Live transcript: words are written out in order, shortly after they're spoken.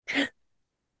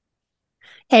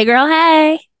Hey girl,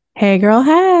 hey. Hey girl,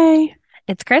 hey.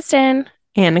 It's Kristen,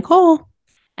 And Nicole,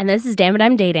 and this is Damn It,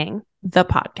 I'm Dating. the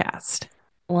podcast.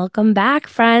 Welcome back,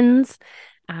 friends.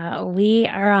 We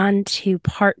are on to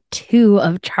part two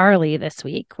of Charlie this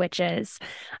week, which is,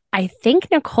 I think,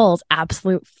 Nicole's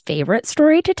absolute favorite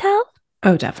story to tell.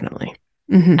 Oh, definitely.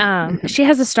 Hmm. She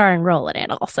has a starring role in it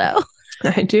also.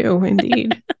 I do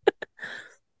indeed.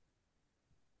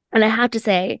 And I have to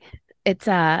say, it's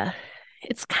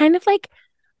it's kind of like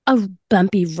a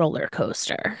bumpy roller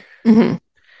coaster. Hmm.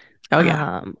 Oh,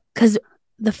 yeah. Because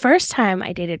the first time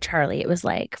I dated Charlie, it was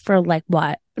like for like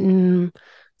what,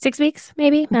 6 weeks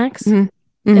maybe max. Hmm.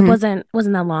 It Hmm. wasn't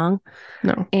that long.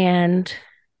 No, And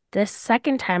this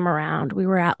second time around, we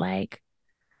were at like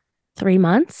 3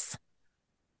 months.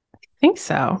 I think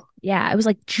so. Yeah, it was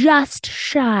like just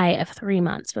shy of 3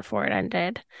 months before it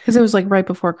ended. Because it was like right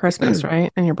before Christmas,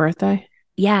 right? And your birthday.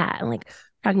 Yeah, and like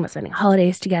talking about spending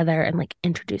holidays together and like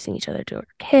introducing each other to our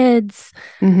kids,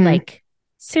 Hmm. like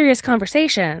serious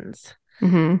conversations.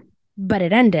 Hmm. But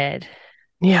it ended,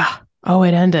 Yeah. Oh,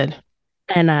 it ended.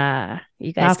 and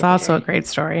you guys That's get to also hear a great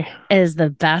story. it is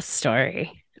the best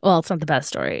story. Well, it's not the best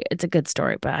story. It's a good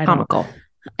story, but I don't. Comical.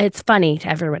 It's funny to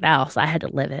everyone else. I had to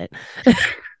live it.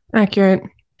 Accurate.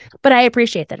 But I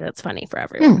appreciate that it's funny for Mm.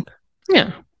 everyone.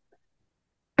 Yeah.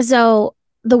 So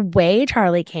the way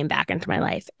Charlie came back into my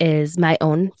life is my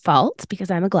own fault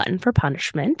because I'm a glutton for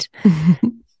punishment.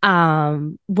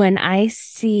 When I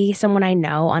see someone I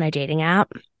know on a dating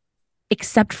app,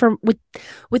 except for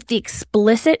with the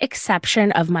explicit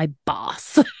exception of my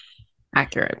boss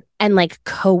Accurate. and like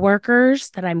coworkers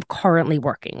that I'm currently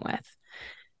working with,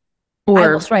 I will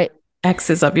Or swipe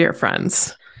exes of your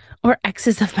friends. or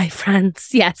exes of my friends.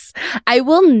 Yes. I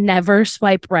will never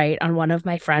swipe right on one of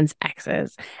my friends'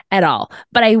 exes at all,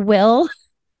 but I will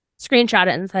screenshot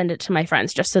it and send it to my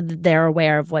friends just so that they're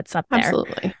aware of what's up there,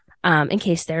 Absolutely. in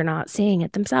case they're not seeing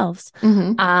it themselves.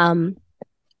 Hmm. Um,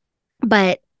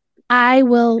 but I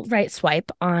will right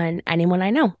swipe on anyone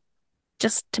I know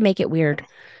just to make it weird.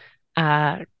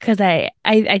 Because I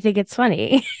think it's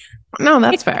funny. No,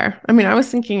 that's fair. I mean, I was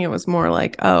thinking it was more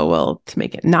like, oh, well, to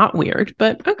make it not weird,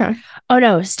 but okay. Oh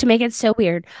no, it's to make it so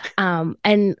weird.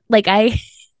 And like I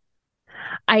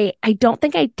don't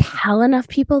think I tell enough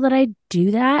people that I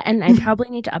do that, and I probably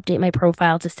need to update my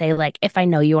profile to say like if I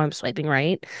know you, I'm swiping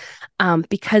right.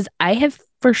 Because I have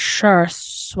for sure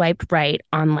swiped right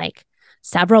on like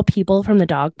several people from the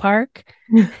dog park.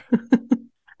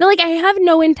 No, like I have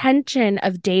no intention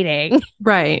of dating,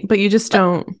 Right. But you just but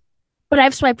don't. but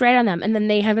I've swiped right on them, and then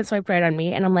they haven't swiped right on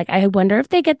me, and I'm like, I wonder if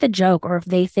they get the joke or if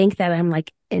they think that I'm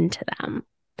like into them.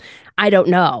 I don't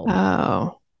know.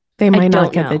 Oh, they I might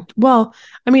not don't get the. know. Well,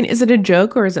 I mean, is it a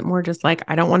joke or is it more just like,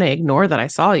 I don't want to ignore that I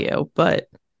saw you, but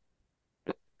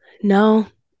No,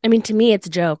 I mean to me it's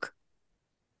a joke.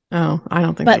 oh, I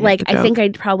don't think I But get like the I think joke.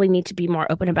 I'd probably need to be more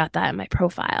open about that in my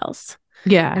profiles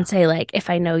Yeah. and say like if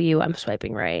I know you, I'm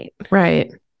swiping right.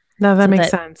 Right. No, that So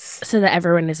makes that sense. so that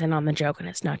everyone is in on the joke and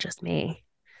it's not just me.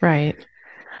 Right.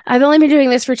 I've only been doing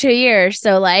this for 2 years,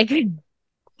 so like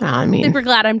I mean, super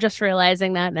glad I'm just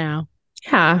realizing that now.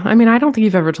 yeah. I mean, I don't think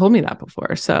you've ever told me that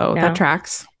before. So that No.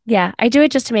 tracks. Yeah, I do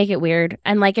it just to make it weird.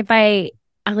 And like if I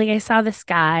saw this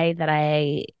guy that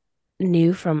I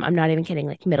knew from, I'm not even kidding,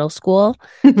 like middle school.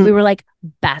 We were like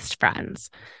best friends.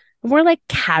 We're like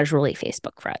casually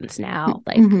Facebook friends now.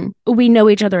 Like Hmm. we know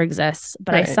each other exists,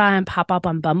 but I Right. saw him pop up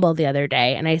on Bumble the other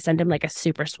day and I sent him like a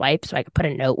super swipe so I could put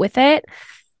a note with it.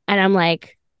 And I'm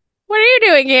like, what are you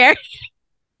doing here?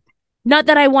 Not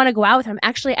that I want to go out with him.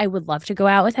 Actually, I would love to go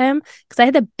out with him because I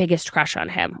had the biggest crush on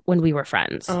him when we were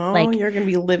friends. Oh, Like, you're going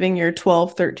to be living your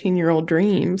 12, 13-year-old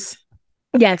dreams.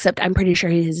 yeah, except I'm pretty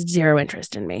sure he has zero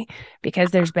interest in me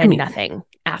because there's I been mean, nothing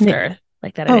yeah. after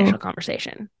like that Oh, initial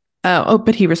conversation. oh,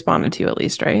 but he responded to you at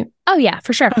least, right? Oh, yeah,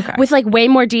 for sure. Okay. With like way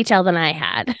more detail than I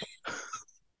had.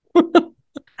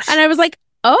 And I was like,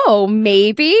 oh,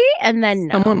 maybe. And then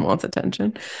Someone no, wants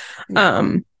attention. no,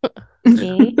 Um,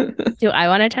 me. Do I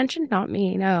want attention? Not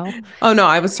me. No. oh no,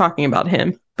 I was talking about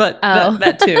him, but that Oh,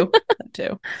 that too, that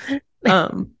too.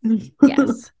 Um,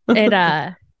 yes.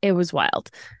 It was wild.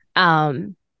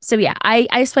 So yeah,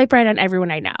 I swipe right on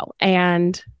everyone I know.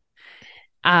 And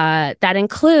that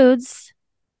includes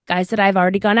guys that I've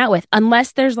already gone out with,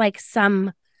 unless there's like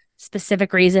some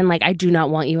specific reason, like I do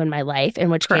not want you in my life, in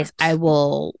which case I correct.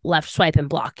 will left swipe and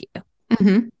block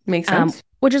you. Makes sense.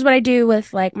 Which is what I do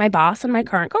with like my boss and my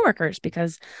current coworkers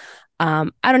because I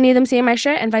don't need them seeing my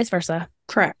shit and vice versa.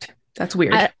 Correct. That's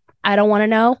weird. I I don't want to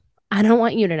know. I don't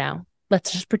want you to know.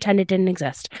 Let's just pretend it didn't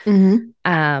exist. Hmm.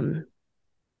 Um,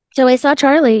 so I saw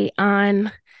Charlie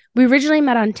on. We originally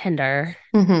met on Tinder,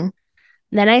 Hmm.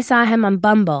 Then I saw him on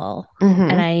Bumble and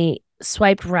Mm-hmm. I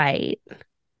swiped right.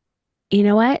 You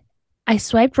know what? I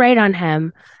swiped right on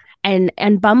him and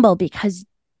Bumble because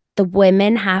the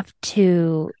women have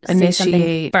to say something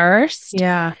Initiate. first.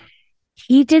 Yeah.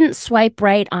 He didn't swipe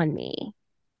right on me.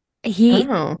 He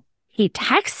Oh. he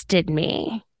texted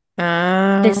me.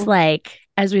 This Oh. like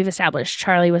as we've established,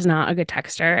 Charlie was not a good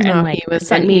texter and No, like he was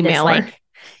sent an me this emailer. like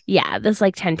yeah, this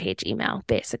like 10-page email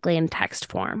basically in text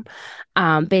form.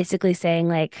 Basically saying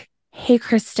like, "Hey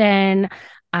Kristen,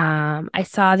 I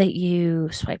saw that you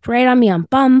swiped right on me on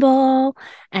Bumble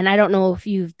and I don't know if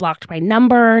you've blocked my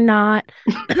number or not."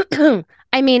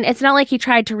 I mean, it's not like he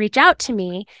tried to reach out to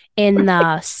me in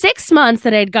the 6 months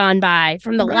that had gone by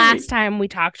from the Right. last time we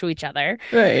talked to each other.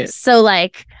 Right. So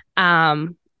like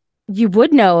um you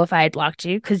would know if I had blocked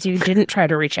you because you didn't try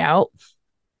to reach out.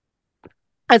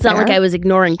 It's not like Fair. I was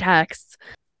ignoring texts.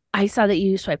 I saw that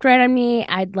you swiped right on me.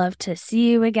 I'd love to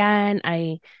see you again.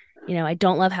 I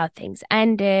don't love how things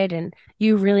ended, and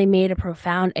you really made a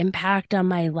profound impact on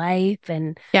my life.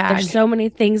 And Yeah. there's so many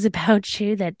things about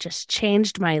you that just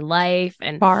changed my life.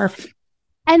 Barf.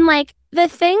 And like the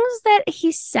things that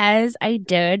he says I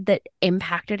did that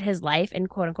impacted his life and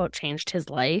quote unquote changed his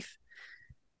life.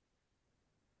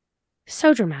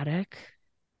 So dramatic.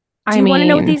 I mean, Do you want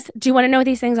to know what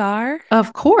these things are?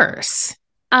 of course.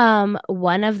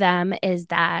 One of them is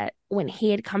that when he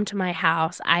had come to my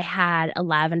house, I had a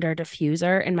lavender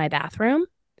diffuser in my bathroom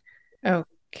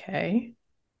Okay.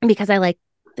 because I like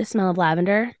the smell of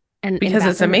lavender and in Because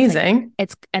it's bathroom it's like amazing.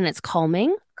 it's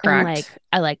calming and like Correct.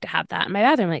 I like to have that in my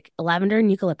bathroom, like lavender and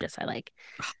eucalyptus I like.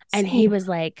 And he Same. was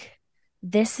like,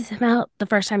 this smell the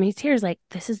first time he's here is like,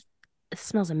 it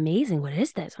smells amazing. What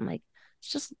is this? I'm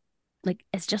it's just like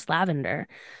it's just lavender.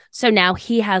 So now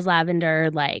he has lavender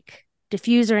like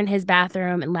diffuser in his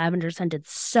bathroom and lavender scented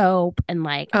soap and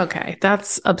like Okay.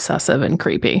 That's obsessive and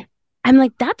creepy. I'm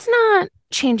like, that's not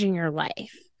changing your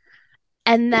life.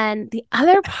 And then the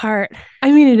other part,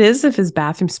 I mean, it is if his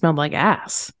bathroom smelled like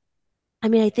ass. I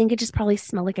mean, I think it just probably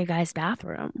smelled like a guy's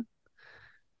bathroom.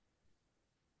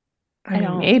 I I mean,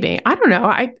 don't. maybe. I don't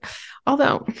know.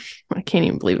 Although I can't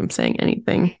even believe I'm saying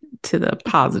anything to the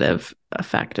positive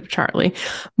effect of Charlie.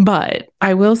 But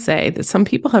I will say that some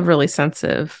people have really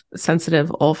sensitive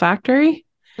olfactory.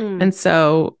 Mm, And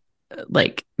so,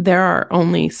 like, there are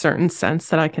only certain scents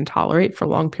that I can tolerate for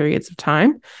long periods of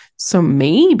time. So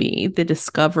maybe the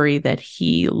discovery that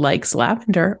he likes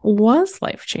lavender was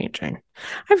life changing.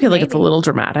 I feel like it's a maybe. little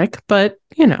dramatic, but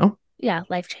you know, Yeah,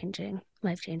 life changing.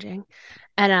 Life changing.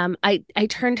 And I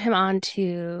turned him on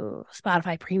to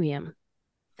Spotify Premium.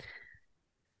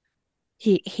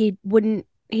 He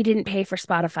didn't pay for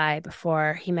Spotify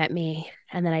before he met me.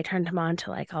 And then I turned him on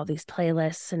to like all these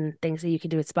playlists and things that you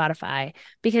could do with Spotify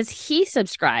because he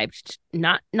subscribed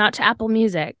not to Apple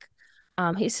Music.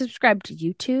 He subscribed to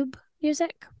YouTube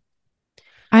Music,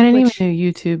 I didn't even which know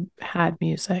YouTube had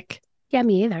music. yeah,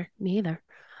 me either. Me either.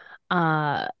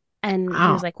 Uh and he was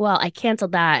Wow. like, "Well, I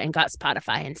canceled that and got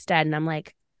Spotify instead." And I'm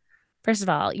like, first of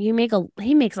all, he makes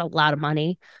a lot of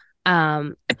money.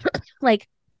 Um like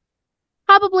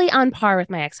probably on par with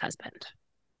my ex-husband.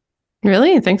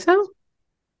 Really? You think so?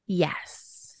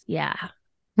 Yes. Yeah,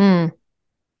 Hmm.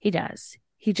 he does.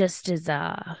 He just is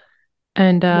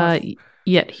And more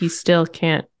yet he still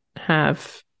can't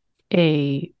have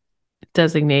a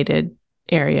designated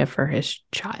area for his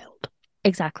child.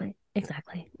 exactly.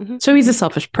 Exactly. So he's a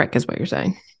selfish prick, is what you're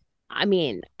saying. I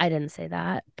mean, I didn't say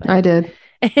that, but I did.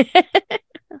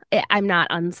 I'm not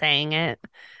unsaying it.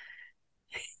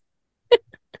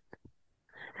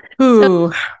 So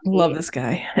Ooh, love he, this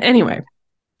guy. Anyway.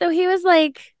 so he was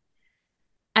like,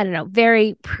 I don't know,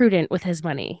 very prudent with his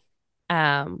money. Which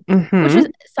was Mm-hmm.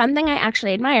 something I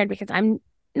actually admired because I'm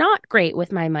not great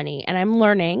with my money and I'm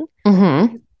learning.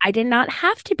 Mm-hmm. I did not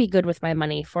have to be good with my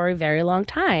money for a very long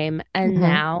time. And Mm-hmm.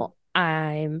 now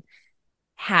I'm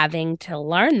having to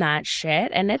learn that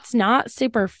shit. And it's not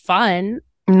super fun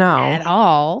No, at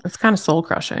all. it's kind of soul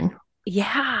crushing.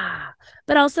 Yeah.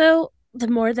 But also, the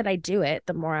more that I do it,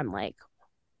 the more I'm like,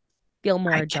 feel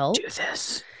more I can adult. do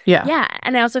this. Yeah. Yeah.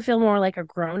 And I also feel more like a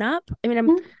grown up. I mean,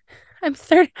 I'm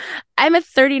 30 I'm a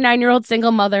 39-year-old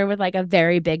single mother with like a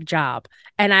very big job.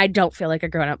 And I don't feel like a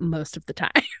grown up most of the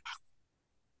time. I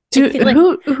Do feel like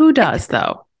who does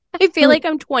though? I feel Who like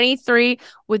I'm 23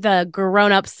 with a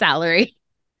grown up salary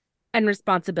and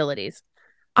responsibilities.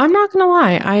 I'm not gonna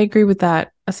lie, I agree with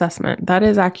that assessment. That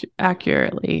is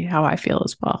accurately how I feel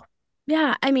as well.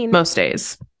 Yeah, I mean, Most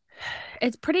days.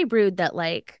 it's pretty rude that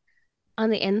like on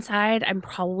the inside, I'm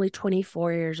probably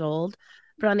 24 years old,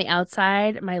 but on the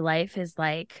outside, my life is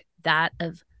like that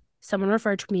of someone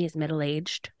referred to me as middle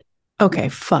aged. Okay,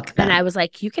 fuck And them. I was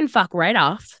like, you can fuck right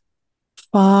off.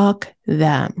 Fuck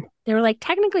them. They were like,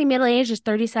 technically middle age is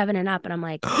 37 and up. And I'm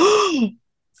like,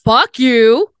 fuck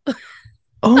you.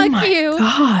 Oh Fuck my you.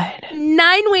 God.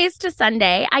 9 ways to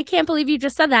Sunday. I can't believe you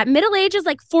just said that. Middle age is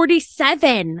like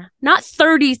 47, not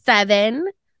 37.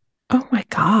 Oh my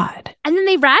God. And then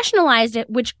they rationalized it,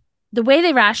 which the way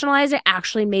they rationalized it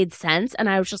actually made sense. And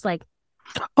I was just like,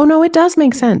 Oh no, it does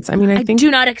make sense. I mean, I do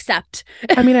not accept.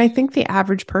 I think the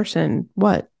average person,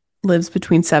 lives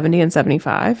between 70 and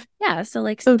 75? Yeah. So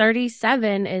like So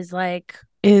 37 is like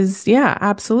yeah,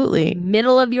 absolutely.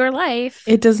 middle of your life.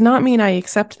 It does not mean I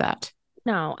accept that.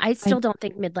 No, I still don't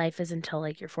think midlife is until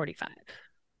like you're 45.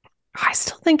 I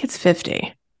still think it's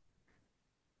 50.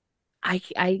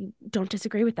 I don't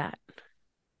disagree with that.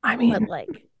 I mean, But like,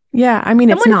 yeah, I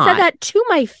mean, it's someone said not. that to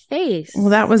my face. Well,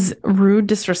 that was rude,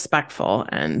 disrespectful,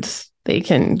 and they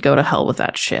can go to hell with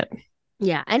that shit.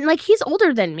 Yeah. And like, he's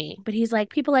older than me, but he's like,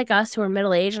 people like us who are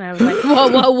middle aged. And I was like, whoa,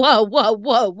 whoa, whoa, whoa,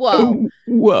 whoa, whoa.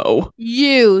 Whoa.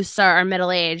 You, sir, are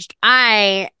middle aged.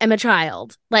 I am a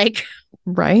child. Like,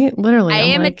 Right? Literally. I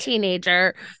am a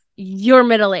teenager. You're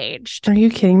middle aged. Are you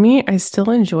kidding me? I still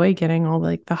enjoy getting all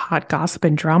like the hot gossip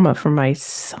and drama from my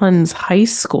son's high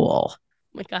school. Oh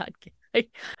my God. Okay.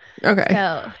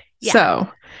 So, yeah. So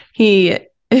he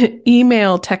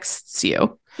email texts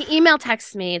you. He email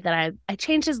texts me that I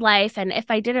changed his life. And if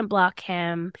I didn't block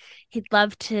him, he'd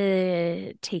love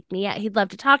to take me out. He'd love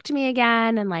to talk to me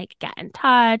again and like get in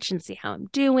touch and see how I'm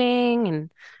doing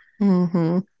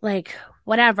and like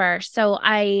whatever. So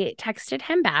I texted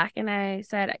him back and I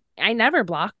said, I never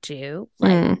blocked you.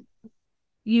 Like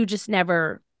you just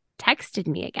never texted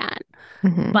me again.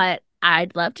 But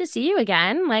I'd love to see you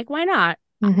again. Like, why not?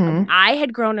 I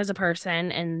had grown as a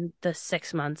person in the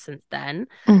 6 months since then.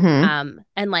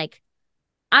 And like,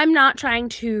 I'm not trying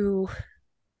to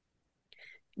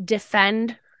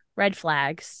defend red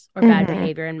flags or bad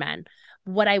behavior in men.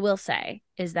 What I will say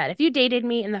is that if you dated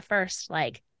me in the first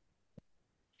like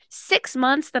 6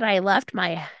 months that I left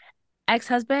my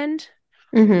ex-husband,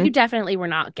 you definitely were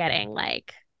not getting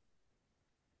like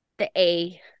the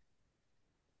A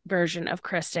version of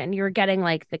Kristen. You were getting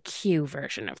like the Q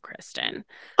version of Kristen.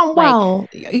 Oh, well,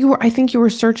 I think you were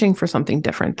searching for something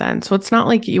different then. So it's not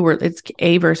like it's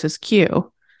A versus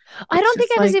Q. I don't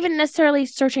think I was even necessarily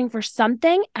searching for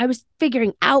something. I was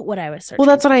figuring out what I was searching for.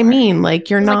 Well, that's what I mean. Like,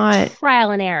 you're not like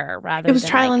trial and error rather than it was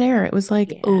trial and error. It was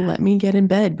like, oh, let me get in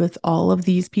bed with all of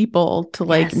these people to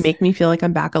like make me feel like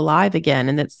I'm back alive again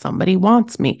and that somebody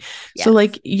wants me. So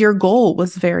like your goal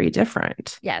was very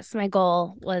different. Yes, my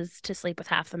goal was to sleep with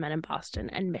half the men in Boston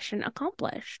and mission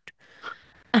accomplished.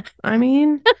 I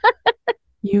mean,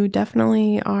 you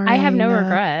definitely are. I have no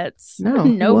regrets. No,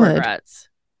 no regrets.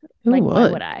 Who like, would? why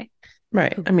would I?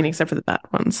 Right. I mean, except for the bad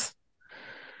ones.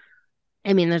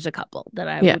 I mean, there's a couple that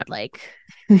I would like.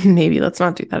 Maybe let's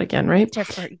not do that again, right? To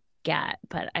forget,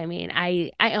 but I mean, I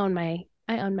own my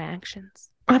actions.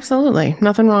 Absolutely,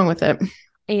 nothing wrong with it.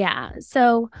 Yeah.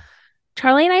 So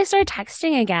Charlie and I started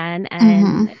texting again,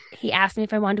 and he asked me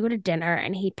if I wanted to go to dinner,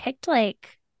 and he picked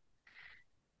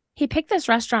this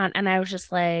restaurant, and I was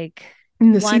just like,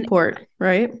 in the Seaport,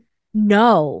 right?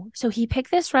 No. So he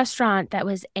picked this restaurant that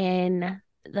was in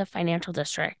the financial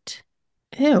district.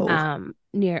 Ew.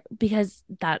 Because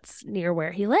that's near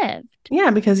where he lived.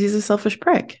 Yeah, because he's a selfish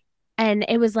prick. And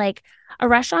it was like a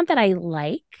restaurant that I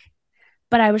like,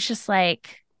 but I was just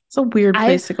like, it's a weird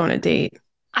place to go on a date.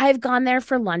 I've gone there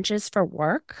for lunches for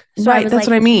work. So right. That's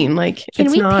what I mean. Like, can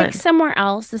we pick somewhere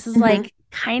else? This is like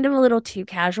kind of a little too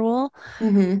casual.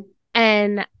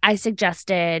 And I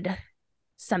suggested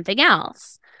something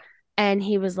else. And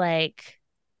he was like,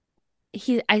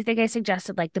 I think I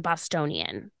suggested like the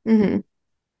Bostonian,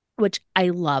 which I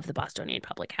love the Bostonian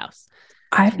Public House.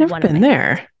 I've never been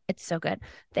there. It's so good.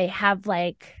 They have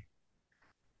like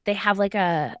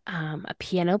a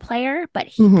piano player, but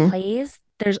he plays.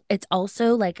 It's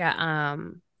also like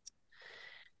an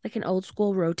old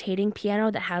school rotating piano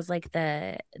that has like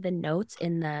the notes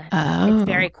in the. It's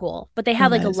very cool. But they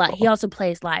have cool. He also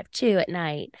plays live too at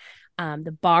night.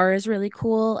 The bar is really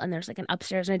cool, and there's like an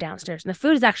upstairs and a downstairs, and the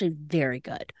food is actually very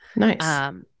good.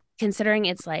 Nice. Considering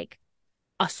it's like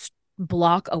a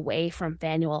block away from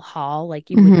Faneuil Hall,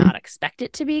 like you would not expect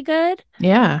it to be good.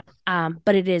 Yeah.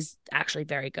 But it is actually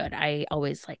very good. I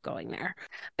always like going there.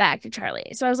 Back to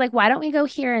Charlie. So I was like, why don't we go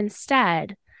here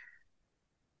instead?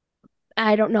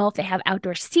 I don't know if they have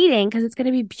outdoor seating because it's going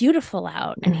to be beautiful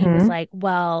out. And he was like,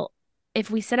 well, if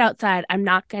we sit outside, I'm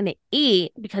not going to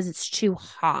eat because it's too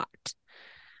hot.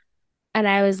 And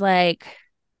I was like,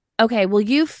 okay, well,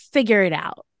 you figure it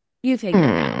out. You figure it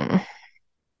out.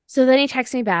 So then he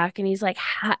texts me back and he's like,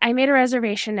 I made a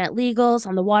reservation at Legals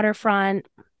on the waterfront.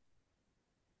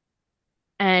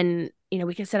 And,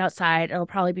 we can sit outside. It'll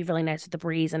probably be really nice with the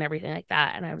breeze and everything like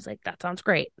that. And I was like, that sounds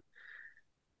great.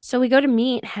 So we go to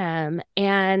meet him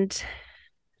and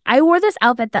I wore this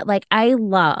outfit that like I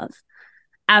love,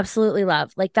 absolutely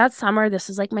love. Like that summer, this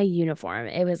was like my uniform.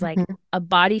 It was like Mhm. a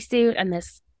bodysuit and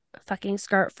this fucking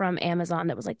skirt from Amazon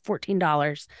that was like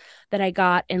 $14 that I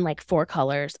got in like 4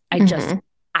 colors. I just Mhm.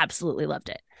 absolutely loved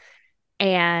it.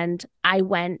 And I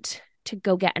went to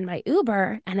go get in my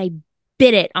Uber and I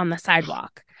bit it on the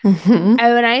sidewalk. Mhm.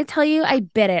 And when I tell you I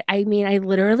bit it, I mean, I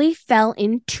literally fell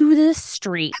into the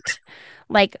street,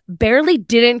 like barely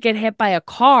didn't get hit by a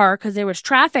car because there was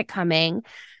traffic coming.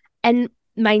 And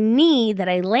my knee that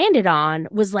I landed on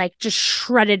was like just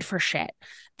shredded for shit.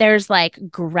 There's like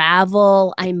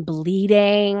gravel. I'm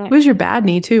bleeding. It was your bad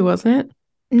knee too, wasn't it?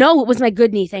 No, it was my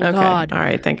good knee, thank Okay. God. All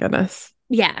right. Thank goodness.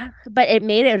 Yeah, but it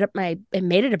made it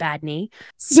a bad knee.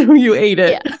 So you ate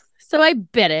Yeah. it. So I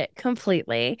bit it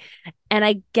completely. And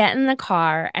I get in the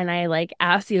car and I like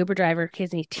ask the Uber driver if he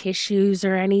has any tissues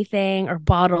or anything or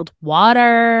bottled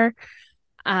water,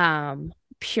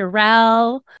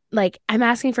 Purell. Like I'm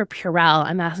asking for Purell,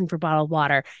 I'm asking for bottled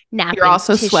water, You're napkins,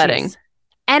 also tissues. sweating.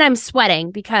 And I'm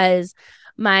sweating because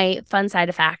my fun side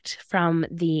effect from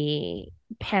the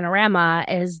panorama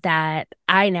is that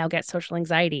I now get social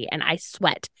anxiety and I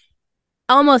sweat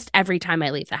almost every time I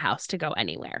leave the house to go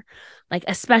anywhere. Like,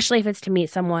 especially if it's to meet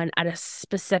someone at a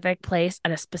specific place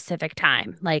at a specific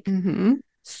time, like Mm-hmm.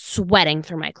 sweating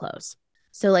through my clothes.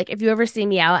 So, like, if you ever see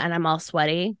me out and I'm all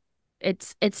sweaty,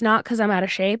 it's not because I'm out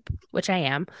of shape, which I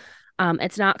am.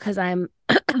 It's not because I'm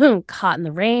caught in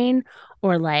the rain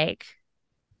or like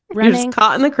You're just running.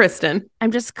 caught in the Kristen.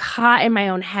 I'm just caught in my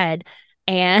own head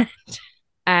and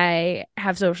I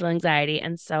have social anxiety.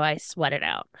 And so I sweat it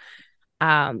out.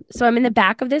 So I'm in the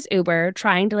back of this Uber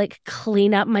trying to like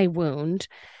clean up my wound.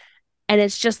 And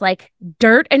it's just like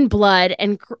dirt and blood.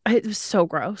 And it was so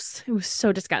gross. It was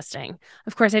so disgusting.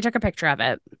 Of course, I took a picture of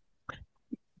it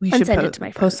We and should sent it to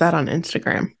my post friends. that on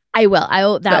Instagram. I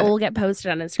will. That Good. will get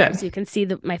posted on Instagram Good. so you can see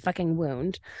my fucking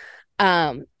wound.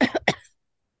 Um,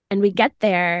 and we get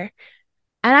there,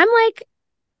 and I'm like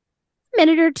a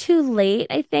minute or two late.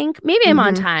 I think maybe I'm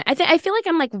on Mm-hmm. time. I feel like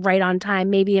I'm like right on time,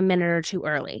 maybe a minute or two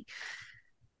early.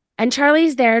 And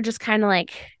Charlie's there, just kind of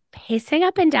like pacing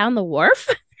up and down the wharf.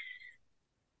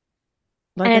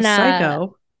 Like a And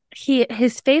psycho.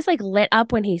 his face like lit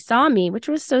up when he saw me, which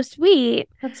was so sweet.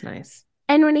 That's nice.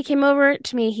 And when he came over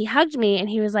to me, he hugged me and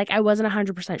he was like, I wasn't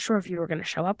 100% sure if you were going to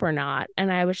show up or not.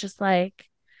 And I was just like,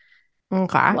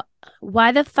 Okay.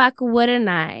 why the fuck wouldn't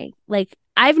I? Like,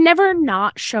 I've never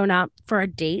not shown up for a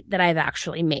date that I've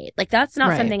actually made. Like, that's not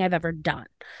Right. something I've ever done.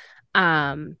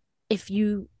 If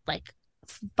you like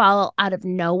fall out of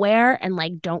nowhere and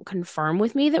like don't confirm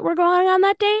with me that we're going on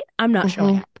that date, I'm not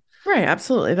showing up. Right.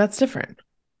 Absolutely. That's different.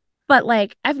 But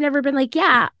like, I've never been like,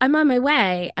 yeah, I'm on my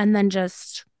way, and then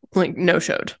just Like no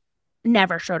showed.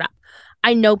 never showed up.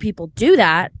 I know people do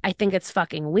that. I think it's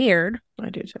fucking weird. I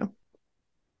do too.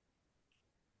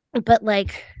 But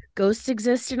like, ghosts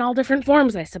exist in all different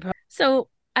forms, I suppose. So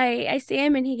I see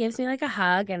him and he gives me like a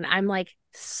hug, and I'm like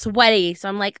sweaty. So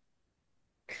I'm like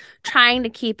trying to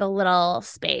keep a little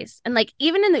space. And like,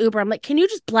 even in the Uber, I'm like, can you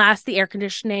just blast the air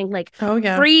conditioning? Like, Oh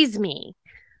yeah. freeze me.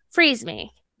 Freeze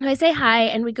me. And I say hi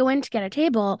and we go in to get a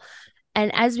table.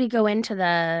 And as we go into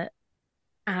the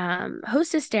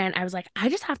hostess stand, I was like, I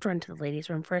just have to run to the ladies'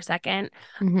 room for a second.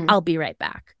 Mm-hmm. I'll be right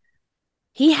back.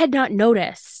 He had not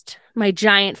noticed my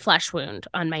giant flesh wound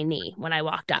on my knee when I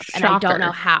walked up. And I don't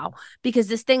know how, because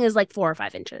this thing is like 4 or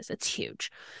 5 inches. It's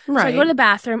huge. Right. So I go to the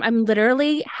bathroom. I'm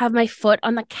literally have my foot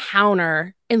on the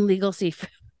counter in Legal Seafoods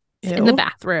in the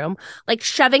bathroom, like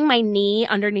shoving my knee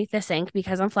underneath the sink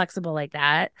because I'm flexible like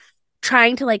that,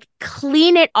 trying to like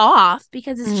clean it off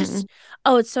because it's just,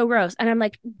 oh, it's so gross. And I'm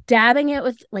like dabbing it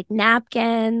with like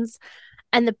napkins,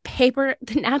 and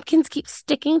the napkins keep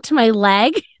sticking to my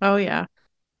leg. Oh yeah.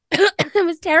 It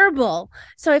was terrible.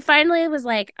 So I finally was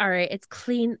like, all right, it's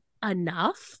clean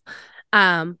enough.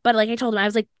 But like I told him, I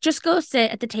was like, just go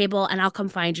sit at the table and I'll come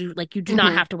find you. Like, you do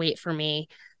not have to wait for me.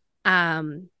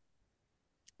 And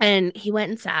he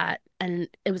went and sat, and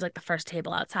it was like the first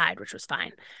table outside, which was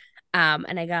fine.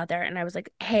 And I got there and I was like,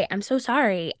 hey, I'm so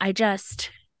sorry. I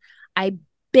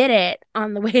bit it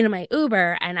on the way to my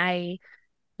Uber and I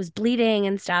was bleeding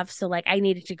and stuff. So like I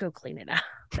needed to go clean it up.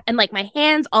 And like my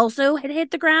hands also had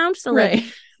hit the ground. So like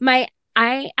I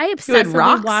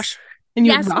obsessively wash. And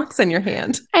you had rocks in your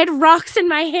hand. I had rocks in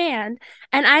my hand.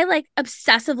 And I like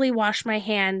obsessively wash my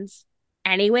hands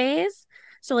anyways.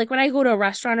 So like when I go to a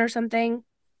restaurant or something,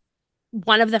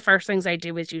 one of the first things I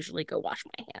do is usually go wash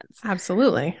my hands.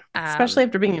 Absolutely. Especially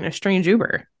after being in a strange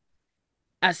Uber.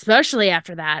 Especially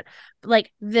after that.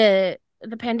 Like the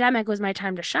pandemic was my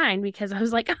time to shine because I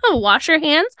was like, oh, wash your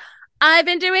hands. I've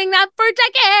been doing that for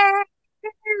decades.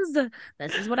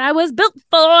 This is what I was built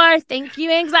for. Thank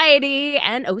you, anxiety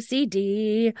and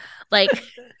OCD. Like,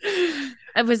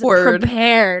 I was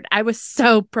prepared. I was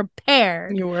so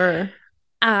prepared. You were.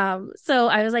 So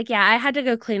I was like, yeah, I had to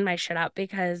go clean my shit up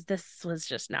because this was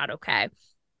just not okay.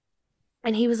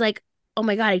 And he was like, oh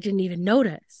my God, I didn't even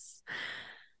notice.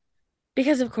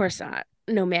 Because of course not.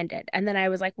 No man did. And then I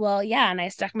was like, well, yeah. And I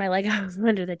stuck my leg out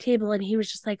under the table and he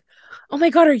was just like, oh my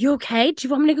God, are you okay? Do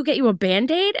you want me to go get you a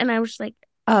Band-Aid? And I was just like,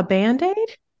 a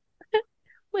Band-Aid?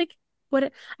 Like, what?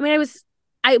 I mean,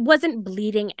 I wasn't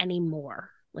bleeding anymore.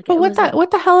 Like, but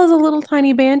what the hell is a little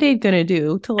tiny Band-Aid gonna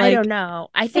do to like? I don't know.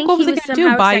 I think what was it gonna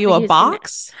do? Buy you a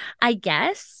box? I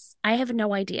guess. I have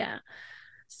no idea.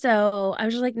 So I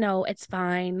was just like, no, it's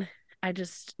fine. I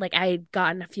just like I'd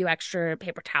gotten a few extra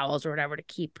paper towels or whatever to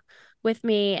keep with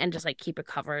me and just like keep it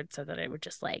covered so that it would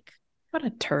just like. What a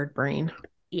turd brain.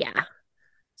 Yeah.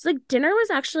 So like dinner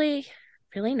was actually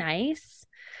really nice.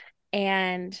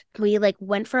 And we like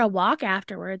went for a walk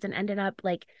afterwards and ended up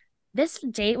like this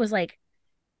date was like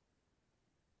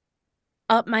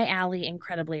up my alley,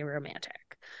 incredibly romantic.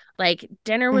 Like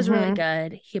dinner was really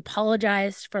good. He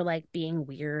apologized for like being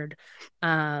weird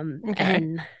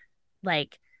and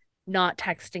like not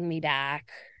texting me back.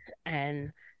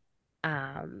 And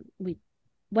we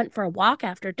went for a walk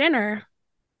after dinner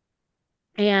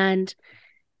and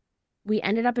we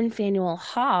ended up in Faneuil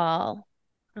Hall,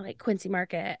 or like Quincy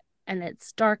Market, and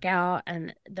it's dark out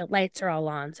and the lights are all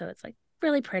on, so it's like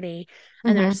really pretty.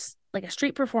 And there's like a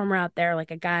street performer out there,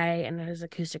 like a guy and his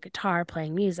acoustic guitar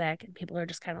playing music, and people are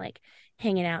just kind of like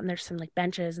hanging out, and there's some like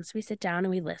benches, and so we sit down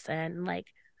and we listen. And like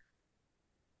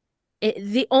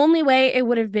the only way it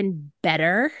would have been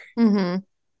better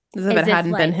is if it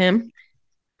hadn't been him.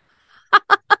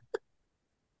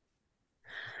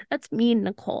 That's mean,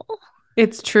 Nicole.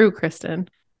 It's true, Kristen.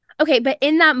 Okay, but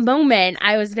in that moment,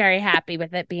 I was very happy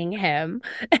with it being him.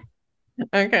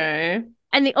 Okay.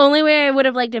 And the only way I would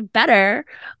have liked it better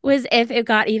was if it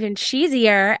got even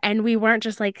cheesier and we weren't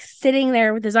just like sitting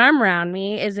there with his arm around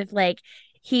me, as if like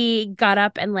he got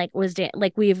up and like was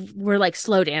like were like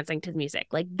slow dancing to the music.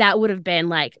 Like that would have been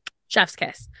like chef's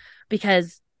kiss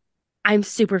because I'm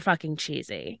super fucking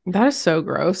cheesy. That is so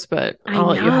gross, but I'll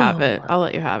let you have it. I'll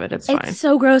let you have it. It's fine. It's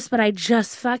so gross, but I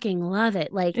just fucking love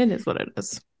it. Like it is what it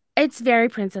is. It's very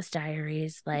Princess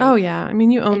Diaries. Like, oh yeah, I mean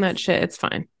you own that shit. It's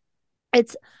fine.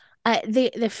 It's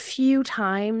the few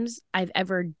times I've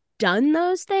ever done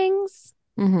those things,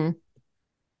 I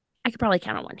could probably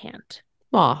count on one hand.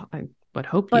 Well, I would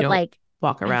hope you don't like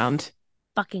walk around.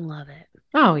 I fucking love it.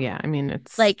 Oh yeah, I mean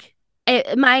it's like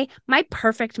my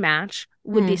perfect match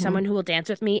would be someone who will dance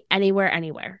with me anywhere,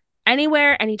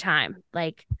 anytime.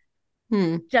 Like,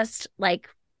 just like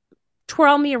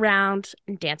twirl me around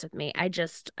and dance with me. I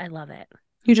love it.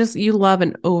 You love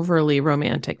an overly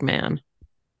romantic man.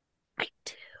 I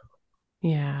do.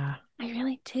 Yeah. I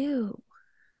really do.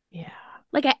 Yeah.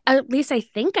 Like at least I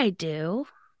think I do.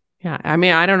 Yeah. I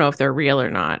mean, I don't know if they're real or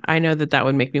not. I know that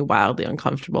would make me wildly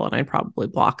uncomfortable and I'd probably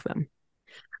block them.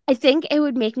 I think it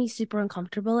would make me super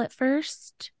uncomfortable at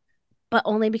first, but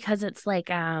only because it's like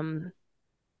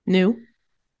new.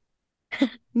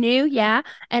 New, yeah.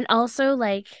 And also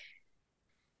like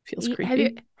feels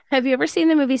creepy. Have you ever seen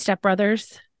the movie Step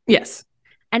Brothers? Yes.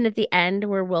 And at the end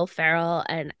where Will Ferrell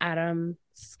and Adam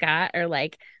Scott are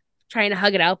like trying to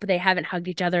hug it out, but they haven't hugged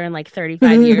each other in like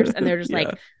 35 years. And they're just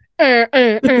like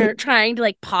trying to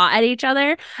like paw at each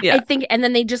other. Yeah. I think, and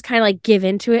then they just kind of like give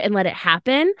into it and let it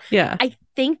happen. Yeah. I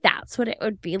think that's what it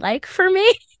would be like for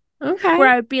me. Okay. Where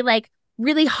I would be like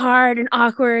really hard and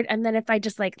awkward. And then if I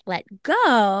just like let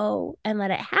go and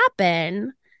let it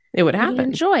happen, it would happen.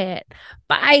 Enjoy it.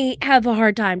 But I have a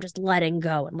hard time just letting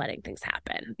go and letting things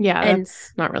happen. Yeah, and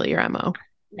that's not really your MO.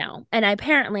 No. And I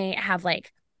apparently have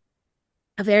like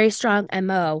a very strong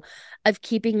MO of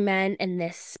keeping men in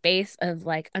this space of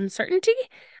like uncertainty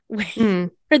where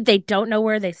they don't know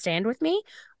where they stand with me,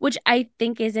 which I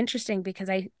think is interesting because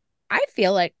I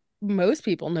feel like most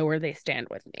people know where they stand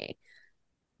with me.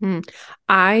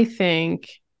 I think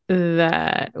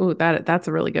that's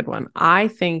a really good one. I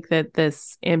think that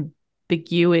this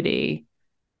ambiguity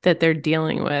that they're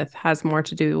dealing with has more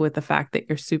to do with the fact that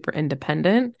you're super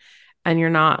independent and you're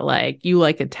not like, you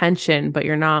like attention, but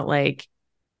you're not like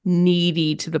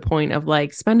needy to the point of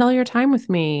like, spend all your time with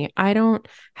me. I don't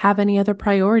have any other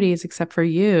priorities except for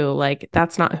you. Like,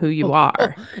 that's not who you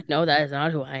are. No, that is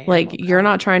not who I am. Like, Oh, you're God.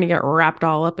 not trying to get wrapped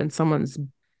all up in someone's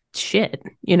shit.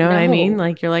 You know what I mean? No.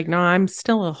 Like, you're like, no, I'm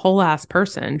still a whole ass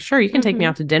person. Sure, you can take me Mhm.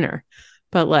 out to dinner,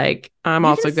 but like, I'm You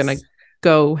also gonna just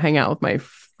go hang out with my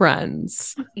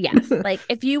friends. yes, like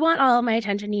if you want all of my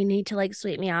attention, you need to like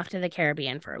sweep me off to the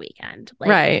Caribbean for a weekend. Like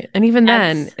Right. And even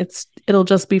then, that's it'll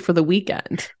just be for the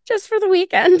weekend. just for the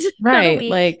weekend, not a Right.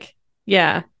 week. Like,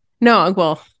 yeah. No,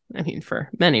 well, I mean, for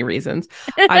many reasons.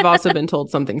 I've also been told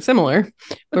something similar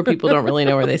where people don't really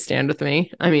know where they stand with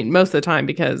me. I mean, most of the time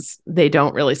because they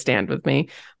don't really stand with me,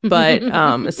 but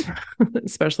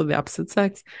especially the opposite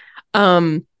sex.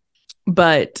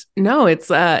 But no, it's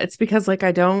because like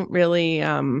I don't really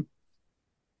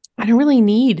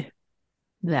need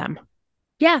them,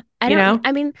 Yeah, I you don't. know?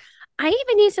 I mean, I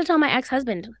even used to tell my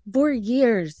ex-husband for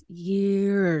years. I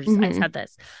Mhm. said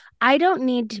this. I don't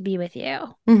need to be with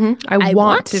you. I I want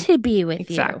want to to be with you,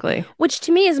 exactly. which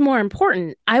to me is more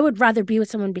important. I would rather be with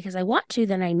someone because I want to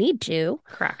than I need to.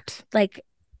 Correct. Like,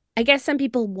 I guess some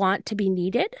people want to be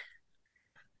needed.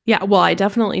 Yeah, well, I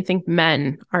definitely think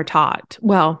men are taught.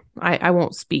 Well, I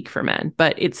won't speak for men,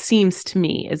 but it seems to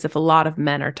me as if a lot of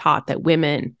men are taught that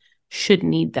women should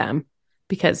need them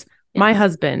because my Yes.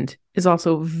 husband is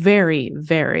also very,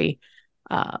 very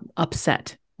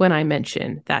upset when I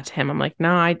mention that to him. I'm like,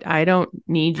 no, I don't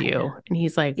need I know. you. And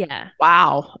he's like, Yeah.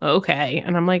 wow, okay.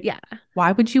 And I'm like, Yeah.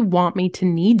 why would you want me to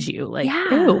need you? Like, Yeah.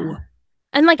 ew.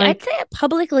 And like I'd Like, say it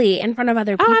publicly in front of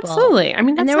other oh, people. absolutely. I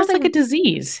mean, And that there was sounds like like a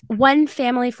disease. one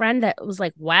family friend that was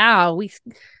like, wow, we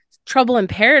trouble in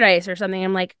paradise or something.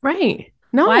 I'm like, Right.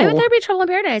 why would No, there be trouble in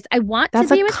paradise? I want to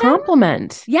that's a be with him.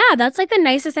 compliment. Yeah, that's like the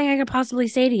nicest thing I could possibly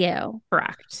say to you.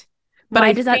 Correct. But Why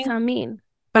I does that think sound mean?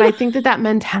 but I think that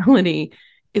mentality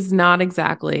is not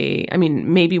exactly, I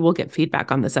mean, maybe we'll get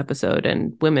feedback on this episode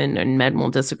and women and men will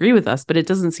disagree with us, but it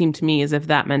doesn't seem to me as if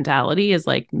that mentality is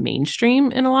like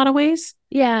mainstream in a lot of ways.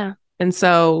 Yeah. And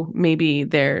so maybe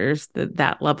there's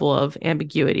that level of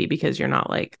ambiguity because you're not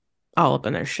like all up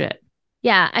in their shit.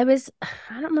 Yeah. I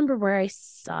don't remember where I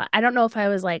saw it. I don't know if I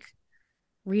was like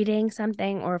reading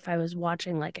something or if I was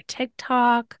watching like a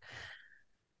TikTok,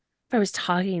 if I was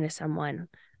talking to someone.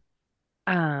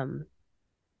 Um,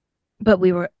 but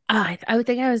we were, I would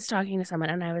think I was talking to someone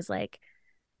and I was like,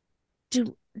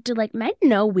 do like men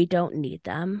know we don't need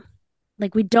them?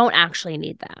 Like we don't actually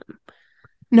need them.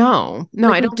 No,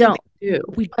 Like I we don't think don't. they do.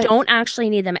 We But don't actually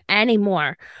need them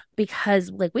anymore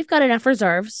because like we've got enough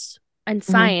reserves and mhm,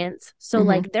 science. So mhm,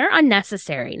 like they're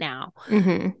unnecessary now.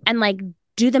 mhm. And like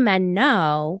do the men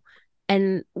know?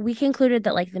 And we concluded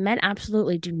that like the men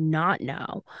absolutely do not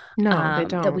know No, they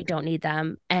that we don't. don't need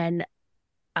them. And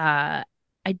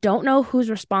I don't know who's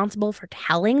responsible for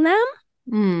telling them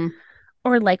Mm,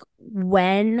 or like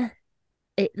when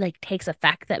it like takes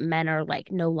effect that men are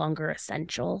like no longer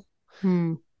essential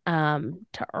mm.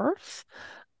 to Earth.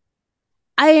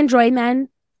 I enjoy men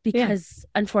Yeah, because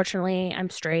unfortunately I'm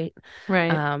straight.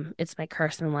 right. It's my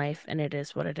curse in life and it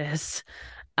is what it is.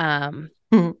 Um,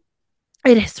 Mhm.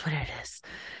 it is what it is.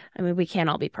 I mean, we can't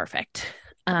all be perfect.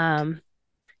 Um,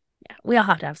 yeah, we all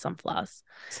have to have some flaws.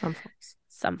 Some folks.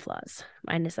 Some flaws.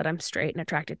 Mine is that I'm straight and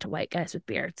attracted to white guys with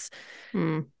beards.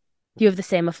 Mm. You have the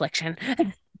same affliction.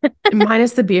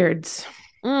 Minus the beards.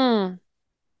 Mm.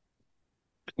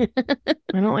 I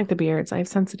don't like the beards. I have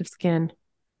sensitive skin.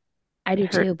 I do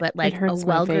too, but It like a hurts my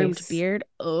well-groomed face. beard,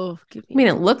 oh, give I me mean,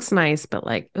 it a looks nice, but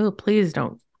like, oh, please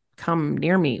don't come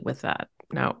near me with that.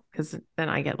 No, because then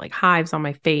I get like hives on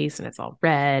my face and it's all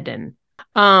red and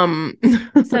um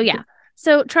so yeah.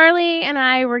 So Charlie and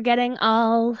I were getting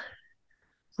all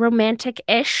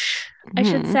romantic-ish, I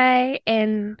should hmm. say,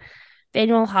 in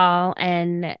Faneuil Hall,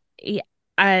 and yeah,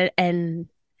 and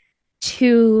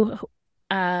to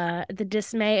the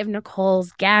dismay of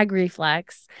Nicole's gag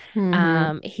reflex,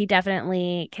 Hmm. he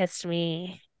definitely kissed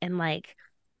me in like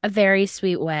a very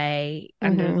sweet way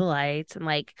under Hmm. the lights and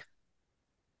like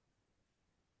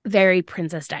very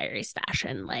Princess Diaries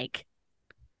fashion, like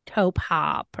toe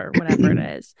pop or whatever it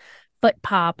is, foot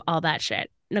pop, all that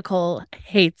shit. Nicole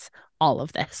hates all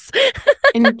of this.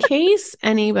 In case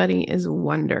anybody is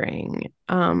wondering,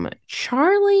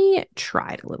 Charlie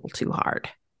tried a little too hard.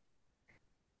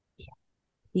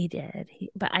 He did,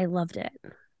 but I loved it.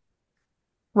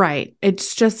 Right.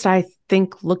 It's just I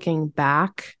think looking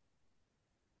back,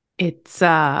 it's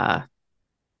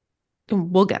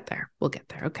we'll get there. We'll get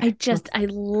there. Okay.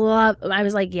 I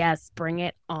was like, yes, bring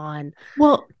it on.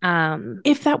 Well, Um,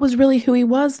 if that was really who he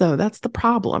was, though, that's the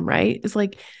problem, right? It's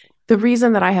like the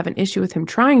reason that I have an issue with him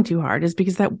trying too hard is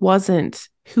because that wasn't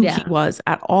who he Yeah. was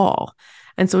at all.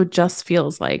 And so it just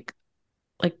feels like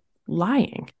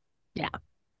lying. Yeah.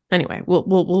 Anyway,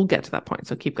 we'll get to that point.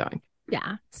 So keep going.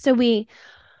 Yeah. So we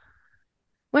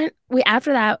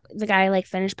after that, the guy like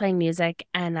finished playing music,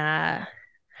 and I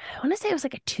want to say it was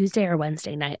like a Tuesday or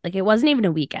Wednesday night. Like it wasn't even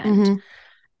a weekend. Mm-hmm.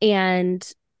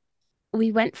 And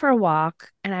we went for a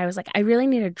walk, and I was like, I really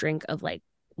need a drink of like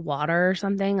water or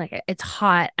something. Like it's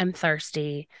hot, I'm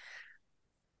thirsty.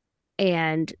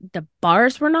 And the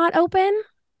bars were not open.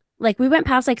 Like we went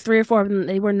past like three or four of them,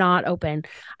 they were not open.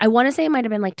 I want to say it might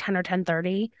have been like 10 or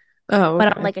 10:30, Oh, but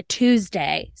on okay. like a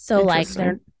Tuesday. So like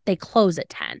Interesting. they close at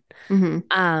 10.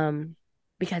 Mm-hmm.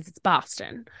 Because it's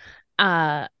Boston.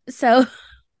 So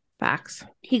Facts.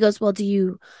 he goes, well, do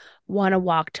you want to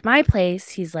walk to my place?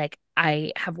 He's like,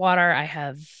 I have water, I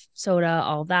have soda,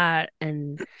 all that.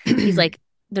 And he's like,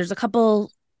 there's a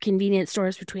couple convenience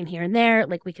stores between here and there.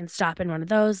 Like, we can stop in one of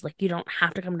those. Like, you don't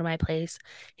have to come to my place.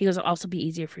 He goes, it'll also be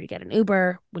easier for you to get an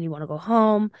Uber when you want to go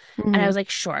home. And I was like,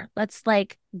 sure, let's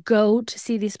like go to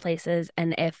see these places.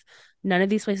 And if none of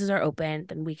these places are open,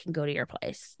 then we can go to your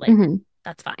place. Like,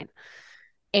 that's fine.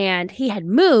 And he had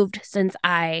moved since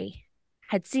I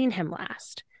had seen him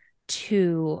last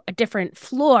to a different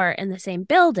floor in the same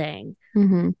building,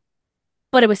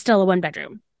 but it was still a one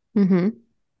bedroom.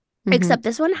 Except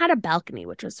this one had a balcony,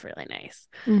 which was really nice.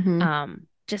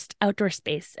 Just outdoor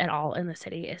space at all in the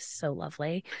city is so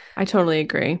lovely. I totally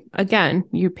agree. Again,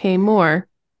 you pay more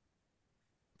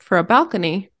for a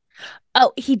balcony.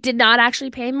 Oh, he did not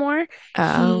actually pay more.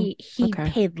 Oh, He okay.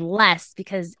 paid less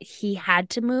because he had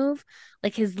to move.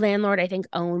 Like his landlord, I think,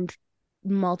 owned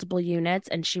multiple units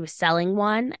and she was selling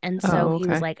one. And so Oh, he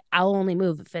was okay. like, I'll only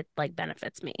move if it like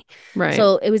benefits me. Right.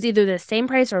 So it was either the same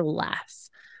price or less.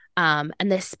 And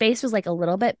the space was like a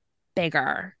little bit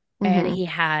bigger and he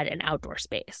had an outdoor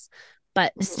space,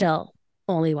 but still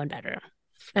only one bedroom.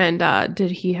 And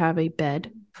did he have a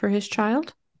bed for his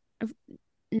child?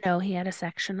 No, he had a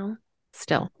sectional.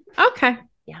 Still. Okay.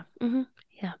 Yeah.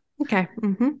 Yeah. Okay.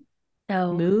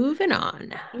 So Moving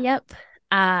on. yep.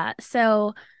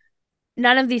 So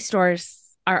none of these stores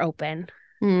are open.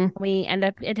 We end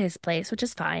up at his place, which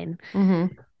is fine.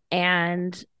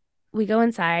 And we go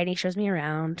inside. He shows me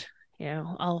around,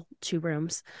 all 2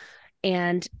 rooms.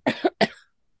 And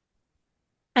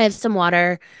I have some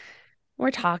water.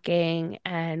 We're talking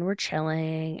and we're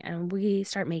chilling and we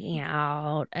start making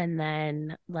out. And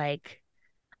then, like,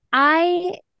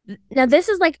 now this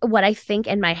is like what I think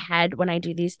in my head when I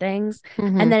do these things.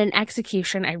 And then in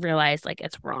execution, I realize like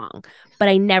it's wrong, but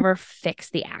I never fix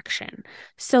the action.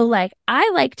 So, like,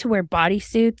 I like to wear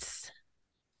bodysuits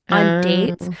on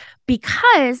dates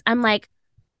because I'm like,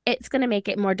 it's going to make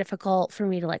it more difficult for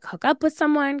me to like hook up with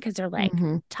someone because they're like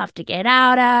tough to get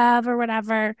out of or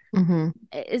whatever.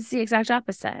 It's the exact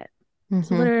opposite.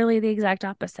 It's literally the exact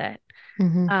opposite.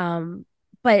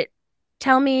 But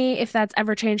tell me if that's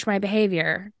ever changed my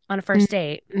behavior on a first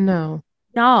date. No.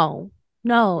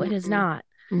 No, it is not.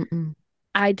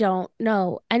 I don't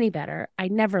know any better. I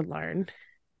never learn.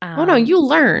 Oh, no, you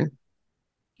learn.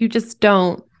 You just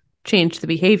don't change the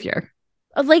behavior.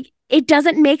 Like, it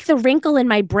doesn't make the wrinkle in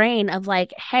my brain of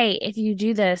like, hey, if you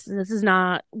do this, this is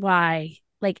not why.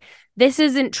 Like, this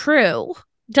isn't true.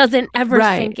 Doesn't ever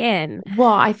sink in.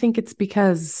 Well, I think it's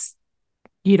because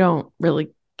you don't really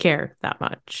care that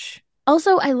much.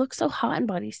 Also, I look so hot in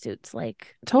bodysuits.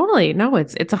 Like, totally. No,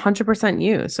 it's 100%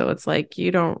 you. So it's like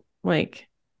you don't like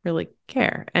really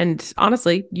care. And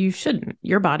honestly, you shouldn't.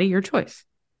 Your body, your choice.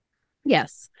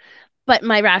 yes. But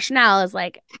my rationale is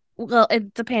like, well,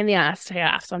 it's a pain in the ass to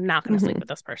have, so I'm not going to sleep with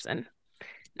this person.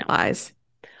 No. Lies.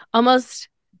 Almost,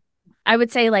 I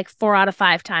would say like 4 out of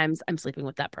 5 times I'm sleeping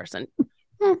with that person.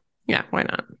 Yeah, why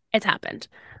not? It's happened.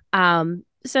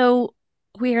 So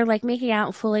we are like making out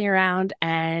and fooling around,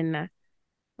 and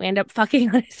we end up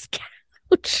fucking on his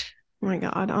couch. Oh my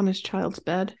God, on his child's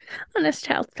bed. On his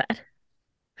child's bed.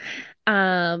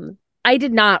 I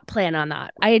did not plan on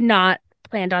that. I had not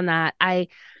planned on that. I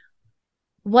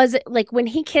was like, when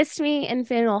he kissed me in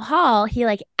Faneuil Hall, he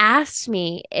like asked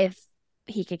me if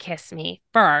he could kiss me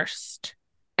first.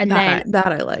 And then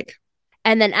I like.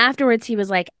 And then afterwards he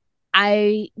was like,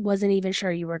 I wasn't even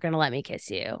sure you were gonna let me kiss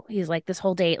you. He's like, this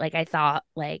whole date, like I thought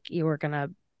like you were gonna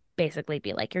basically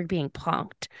be like, you're being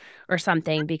punked or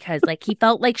something, because like he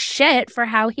felt like shit for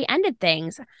how he ended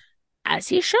things, as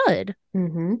he should.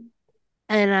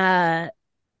 And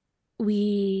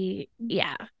we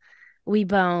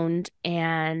boned,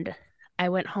 and I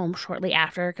went home shortly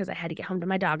after because I had to get home to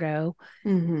my doggo.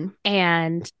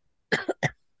 And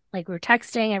like we were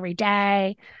texting every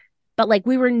day, but like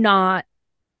we were not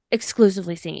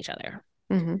exclusively seeing each other.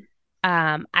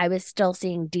 I was still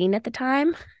seeing Dean at the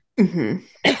time,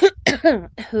 Mm-hmm.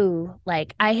 who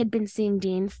like I had been seeing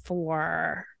Dean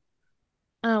for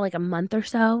I don't know, like a month or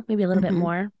so, maybe a little bit Mm-hmm.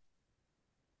 more.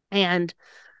 And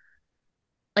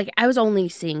like I was only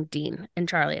seeing Dean and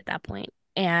Charlie at that point.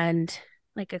 And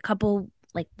like a couple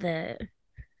like the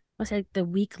was it the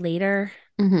week later,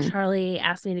 Mm-hmm. Charlie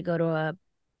asked me to go to a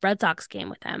Red Sox game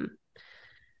with him.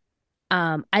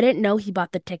 I didn't know he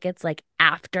bought the tickets like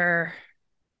after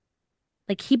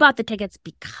like he bought the tickets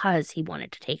because he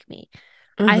wanted to take me.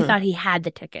 I Uh-huh. thought he had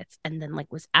the tickets and then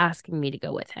like was asking me to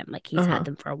go with him. Like he's had Uh-huh.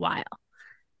 them for a while.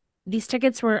 These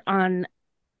tickets were on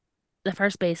the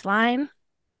first base line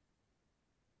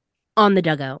on the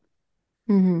dugout.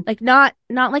 Mm-hmm. Like not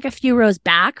like a few rows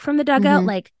back from the dugout, Mm-hmm.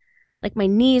 like my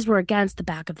knees were against the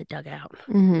back of the dugout.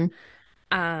 Mm-hmm.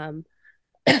 Um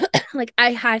like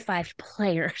I high-fived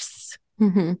players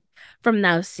Mm-hmm. from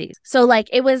those seats. So like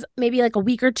it was maybe like a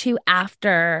week or two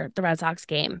after the Red Sox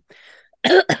game.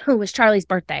 It was Charlie's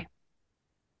birthday.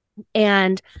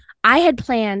 And I had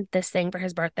planned this thing for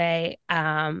his birthday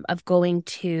of going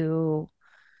to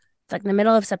it's like in the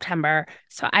middle of September.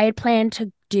 So I had planned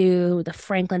to do the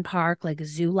Franklin Park like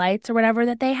zoo lights or whatever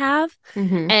that they have.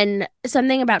 Mm-hmm. And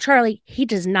something about Charlie, he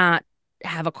does not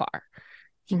have a car.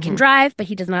 He can Mm-hmm. drive, but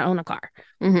he does not own a car.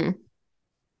 Mm-hmm.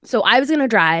 So I was going to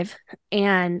drive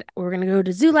and we are going to go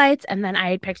to zoo lights. And then I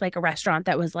had picked like a restaurant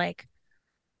that was like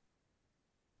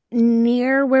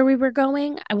near where we were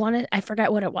going. I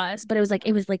forgot what it was, but it was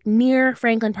like near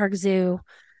Franklin Park Zoo,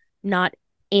 not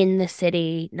in the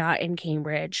city, not in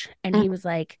Cambridge. And he was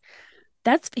like,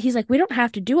 he's like, we don't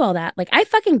have to do all that. Like, I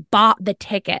fucking bought the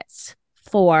tickets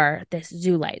for this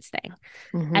zoo lights thing.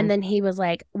 Mm-hmm. And then he was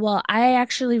like, well, I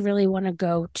actually really want to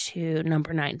go to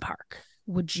number 9 Park.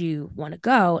 Would you want to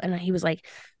go? And he was like,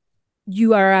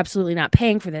 you are absolutely not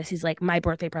paying for this. He's like, my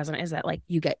birthday present is that like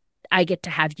I get to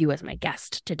have you as my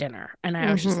guest to dinner. And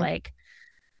I was just Mm-hmm. like,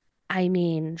 I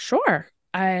mean, sure.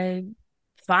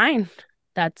 Fine.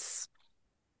 That's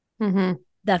Mm-hmm.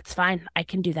 that's fine. I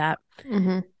can do that.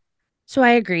 Mm-hmm. So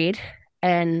I agreed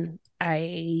and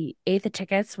I ate the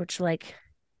tickets, which like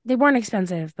they weren't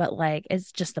expensive, but like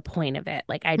it's just the point of it.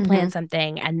 Like I'd Mm-hmm. planned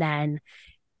something and then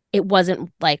it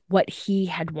wasn't like what he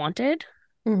had wanted.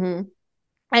 Mm-hmm.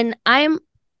 And I'm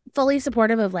fully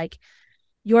supportive of like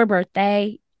your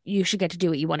birthday, you should get to do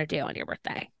what you want to do on your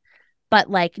birthday.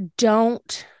 But like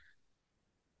don't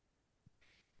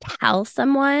tell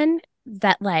someone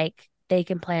that like they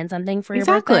can plan something for your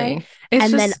birthday Exactly. It's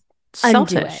and then just undo it.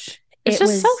 selfish. It's It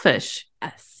just was selfish.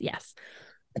 yes, yes.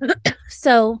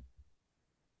 So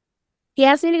he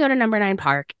asked me to go to number 9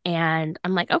 Park, and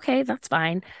I'm like, okay, that's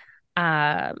fine.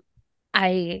 Uh,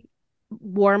 I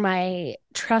wore my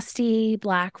trusty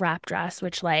black wrap dress,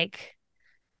 which like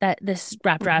that this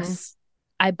wrap Mm-hmm. dress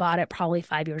I bought it probably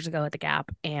 5 years ago at the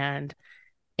Gap, and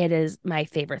it is my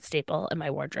favorite staple in my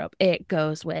wardrobe. It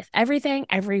goes with everything,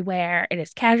 everywhere. It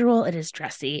is casual. It is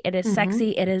dressy. It is Mm-hmm.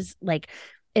 sexy.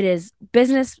 It is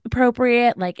business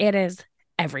appropriate. Like it is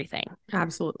everything.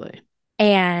 Absolutely.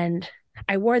 And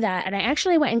I wore that and I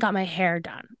actually went and got my hair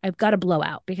done. I've got a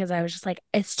blowout because I was just like,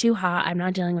 it's too hot. I'm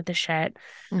not dealing with this shit.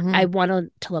 I Mm-hmm.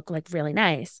 wanted to look like really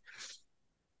nice.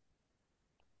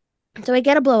 So I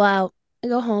get a blowout. I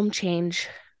go home, change,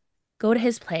 go to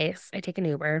his place. I take an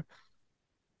Uber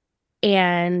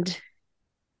and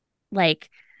like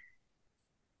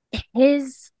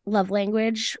his love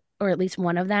language, or at least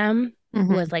one of them, was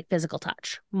Mm-hmm. like physical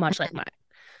touch, much like mine.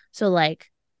 So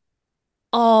like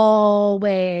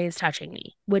always touching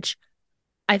me, which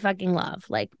I fucking love.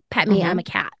 Like pet me, I'm Mm-hmm. a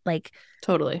cat. Like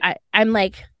Totally. I'm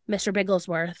like Mr.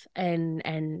 Bigglesworth and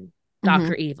Mm-hmm.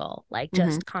 Dr. Evil, like Mm-hmm.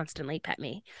 just constantly pet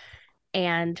me.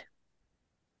 And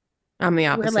I'm the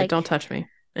we're opposite. Don't like, touch me.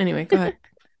 Anyway, go ahead.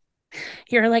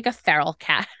 you're like a feral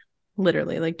cat.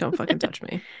 Literally, like, don't fucking touch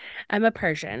me. I'm a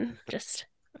Persian. Just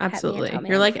pet me and tell Absolutely. me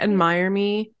You're I'm like, pretty. admire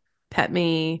me, pet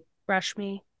me, Brush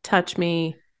me, touch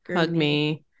me, hug groom me,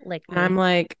 me. lick And I'm me.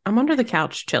 like, I'm under the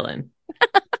couch chilling.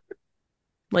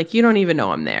 Like, you don't even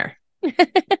know I'm there.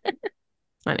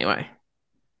 Anyway.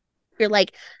 You're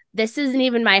like, this isn't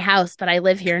even my house, but I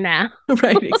live here now.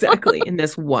 Right, exactly. In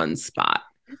this one spot.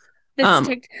 This Um,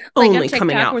 tick like on only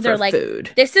coming TikTok out where they're for like,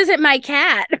 food. this isn't my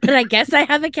cat, but I guess I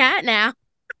have a cat now.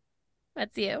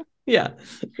 That's you. Yeah.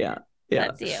 Yeah. Yeah.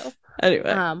 That's you. Anyway.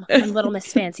 I'm Little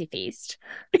Miss Fancy Feast.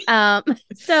 Um,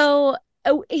 so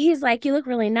he's like, you look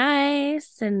really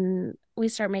nice, and we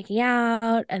start making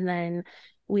out, and then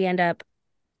we end up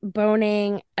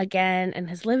boning again in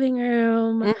his living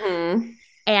room Mm-hmm.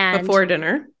 and Before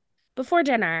dinner. before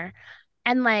dinner.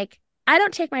 And like, I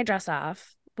don't take my dress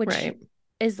off, which Right.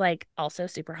 is like also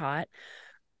super hot.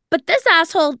 But this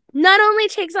asshole not only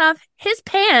takes off his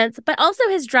pants, but also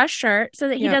his dress shirt so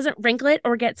that he doesn't wrinkle it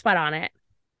or get sweat on it.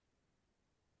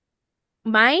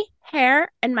 My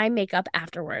hair and my makeup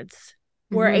afterwards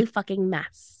were a fucking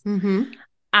mess.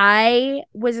 I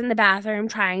was in the bathroom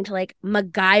trying to like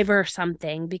MacGyver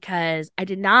something because I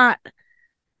did not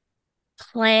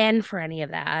plan for any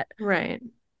of that. Right.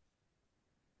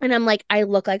 And I'm like, I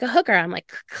look like a hooker. I'm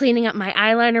like cleaning up my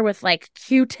eyeliner with like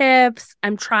Q-tips.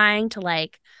 I'm trying to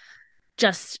like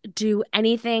just do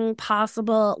anything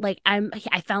possible. Like I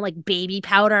found like baby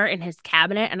powder in his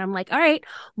cabinet and I'm like, all right,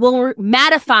 well, we're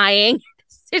mattifying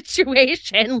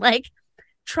situation, like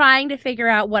trying to figure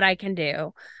out what I can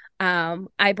do.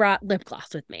 I brought lip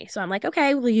gloss with me. So I'm like,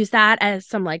 okay, we'll use that as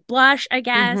some like blush, I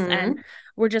guess. And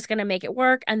we're just gonna make it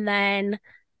work. And then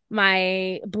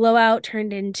my blowout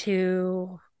turned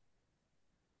into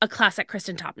a classic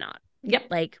Kristen top knot. Yep.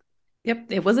 Like, yep.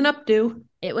 It was an updo.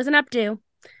 It was an updo.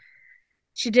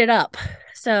 She did up.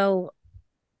 So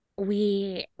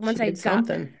once she did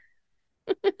something.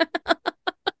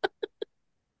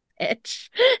 Itch.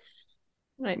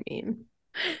 I mean.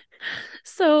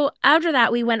 So after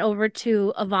that, we went over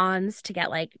to Yvonne's to get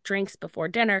like drinks before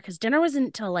dinner because dinner wasn't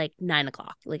until like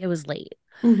 9:00. Like it was late.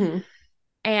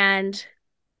 And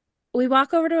we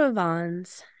walk over to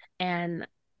Yvonne's and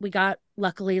we got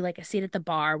luckily like a seat at the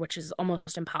bar, which is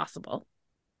almost impossible.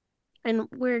 And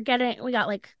we got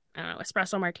like, I don't know,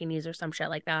 espresso martinis or some shit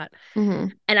like that.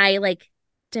 And I like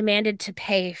demanded to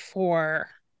pay for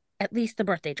at least the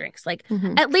birthday drinks. Like,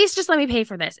 at least just let me pay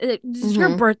for this. It's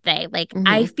your birthday. Like,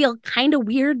 I feel kind of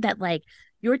weird that like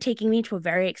you're taking me to a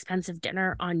very expensive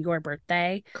dinner on your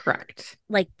birthday. Correct.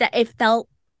 Like that, it felt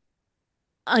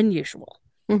unusual.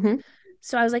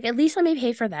 So I was like, at least let me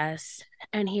pay for this.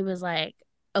 And he was like,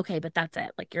 okay, but that's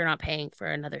it. Like, you're not paying for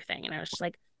another thing. And I was just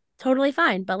like, totally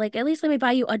fine. But like, at least let me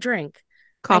buy you a drink.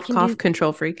 Cough,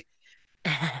 control freak.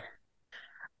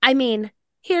 I mean,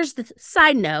 here's the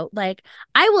side note. Like,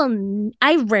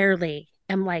 I rarely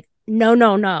am like,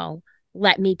 no,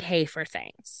 let me pay for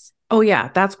things. Oh, yeah.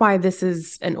 That's why this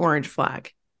is an orange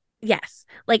flag. Yes.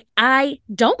 Like, I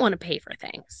don't want to pay for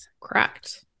things.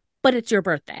 Correct. But it's your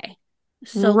birthday.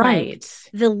 So, right.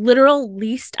 Like, the literal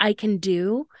least I can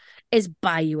do is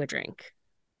buy you a drink.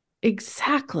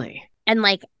 Exactly. And,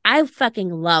 like, I fucking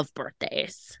love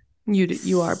birthdays.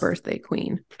 You are birthday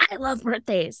queen. I love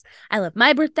birthdays. I love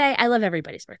my birthday. I love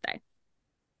everybody's birthday.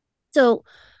 So,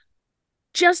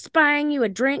 just buying you a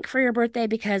drink for your birthday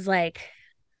because, like,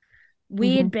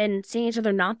 we had been seeing each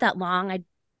other not that long. I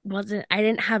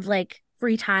didn't have, like,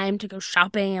 free time to go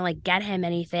shopping and, like, get him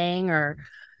anything or...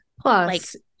 Plus, like,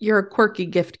 you're a quirky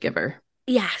gift giver.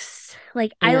 Yes.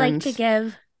 Like, I like to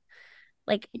give,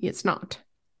 like... It's not.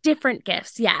 Different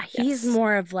gifts. Yeah. He's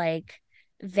more of, like,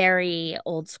 very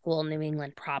old school New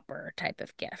England proper type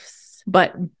of gifts.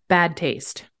 But bad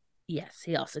taste. Yes.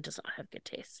 He also does not have good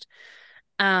taste.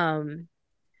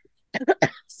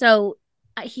 So,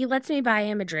 he lets me buy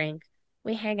him a drink.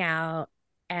 We hang out.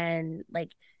 And,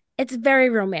 like, it's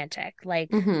very romantic. Like...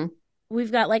 We've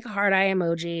got like heart eye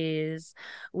emojis.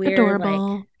 We're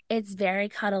adorable. Like, it's very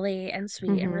cuddly and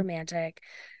sweet and romantic.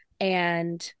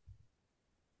 And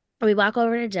we walk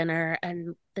over to dinner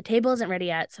and the table isn't ready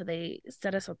yet. So they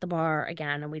set us at the bar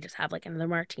again and we just have like another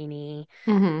martini.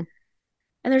 And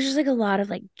there's just like a lot of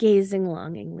like gazing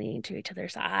longingly into each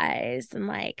other's eyes and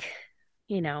like,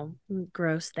 you know,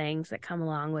 gross things that come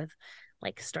along with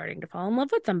like starting to fall in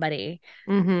love with somebody.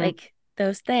 Like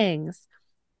those things.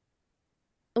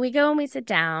 We go and we sit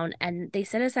down and they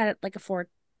sit us at like a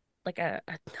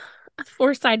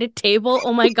four-sided table.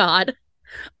 Oh my God.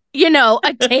 You know,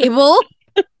 a table.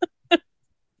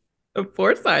 A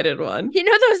four-sided one. You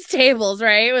know those tables,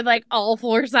 right? With like all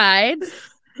four sides.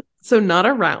 So not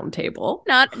a round table.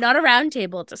 Not a round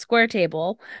table. It's a square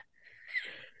table.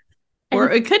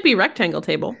 Or it could be rectangle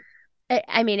table.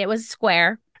 I mean, it was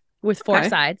square with four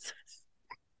sides.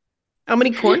 How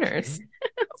many corners?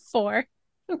 4.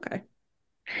 Okay.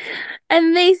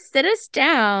 And they sit us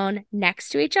down next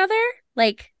to each other,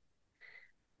 like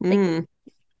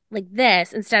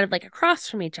this, instead of like across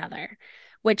from each other,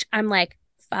 which I'm like,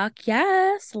 fuck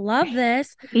yes, love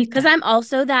this. Because I'm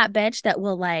also that bitch that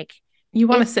will like... You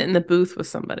want to sit in the booth with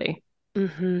somebody.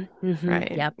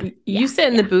 Right. Yep. You sit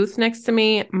in the booth next to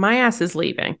me, my ass is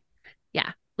leaving.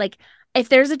 Yeah. Like if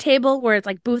there's a table where it's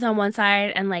like booth on one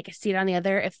side and like a seat on the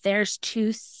other, if there's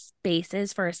 2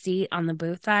 spaces for a seat on the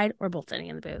booth side, we're both sitting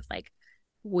in the booth. Like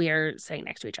we're sitting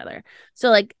next to each other. So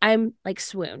like I'm like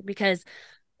swooned because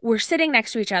we're sitting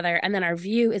next to each other and then our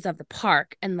view is of the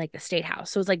park and like the state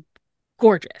house. So it's like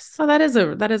gorgeous. Oh, that is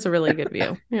a really good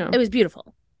view. Yeah. It was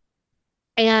beautiful.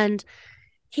 And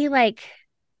he like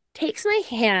takes my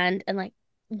hand and like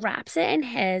wraps it in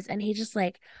his, and he just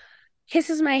like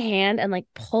kisses my hand and like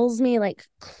pulls me like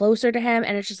closer to him,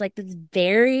 and it's just like this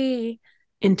very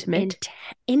Intimate.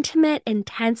 intimate,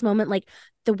 intense moment. Like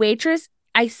the waitress,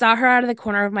 I saw her out of the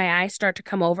corner of my eye start to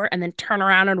come over and then turn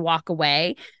around and walk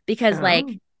away because Oh. like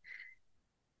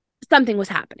something was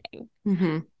happening.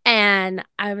 Mm-hmm. And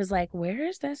I was like, where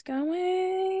is this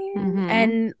going? Mm-hmm.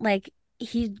 And like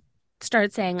he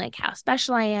started saying like how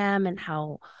special I am and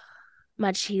how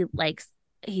much he likes,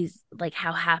 he's like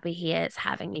how happy he is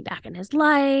having me back in his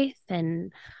life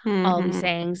and all these Mm-hmm.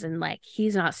 things. And like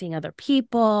he's not seeing other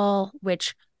people,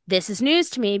 which this is news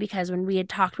to me because when we had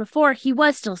talked before, he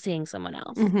was still seeing someone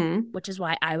else, Mm-hmm. which is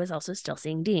why I was also still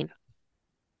seeing Dean.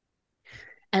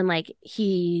 And like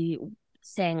he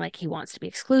saying like he wants to be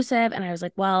exclusive, and I was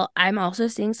like, well, I'm also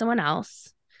seeing someone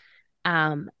else,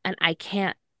 and I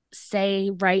can't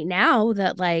say right now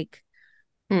that like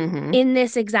Mm-hmm. in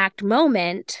this exact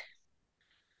moment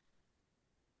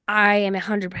I am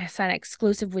 100%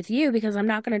 exclusive with you, because I'm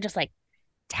not going to just like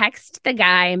text the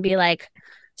guy and be like,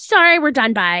 sorry, we're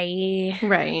done, bye.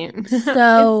 Right.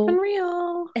 It's been So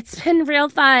real. it's been real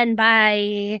fun,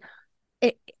 bye.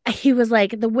 it, he was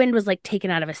like, the wind was like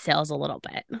taken out of his sails a little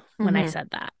bit when I Mm-hmm. said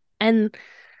that. And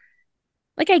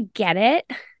like, I get it,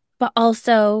 but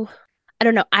also, I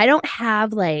don't know. I don't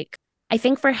have like, I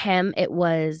think for him, it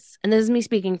was, and this is me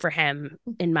speaking for him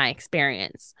in my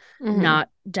experience, Mm-hmm. not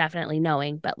definitely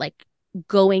knowing, but like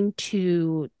going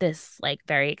to this like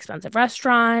very expensive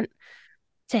restaurant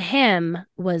to him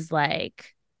was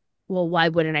like, well, why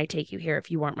wouldn't I take you here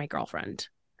if you weren't my girlfriend?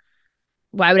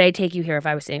 Why would I take you here if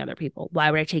I was seeing other people?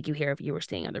 Why would I take you here if you were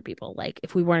seeing other people? Like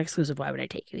if we weren't exclusive, why would I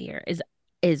take you here?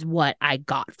 Is what I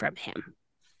got from him.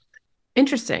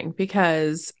 Interesting,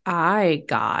 because I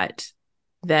got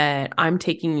that I'm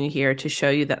taking you here to show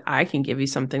you that I can give you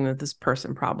something that this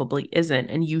person probably isn't,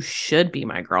 and you should be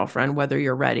my girlfriend whether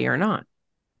you're ready or not.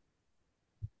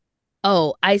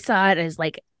 Oh, I saw it as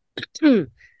like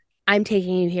I'm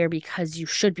taking you here because you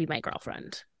should be my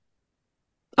girlfriend.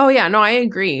 Oh yeah, no, I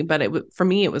agree, but for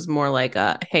me it was more like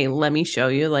hey, let me show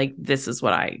you, like this is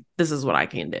what I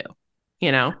can do.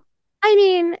 You know? I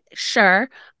mean, sure,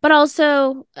 but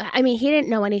also, I mean, he didn't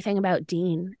know anything about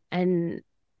Dean, and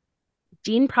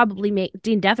Dean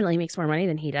definitely makes more money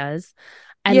than he does,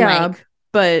 and Yeah, like,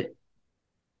 but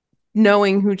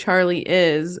knowing who Charlie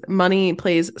is, money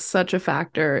plays such a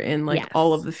factor in like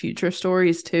all of yes, the future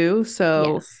stories too.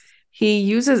 So yes,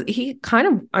 he kind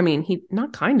of, I mean, he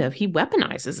not kind of, he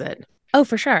weaponizes it. oh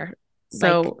for sure, like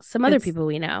So some other it's people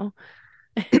we know,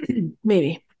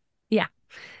 maybe. yeah.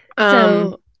 Um,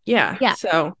 So yeah. yeah,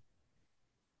 So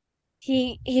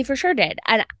he for sure did,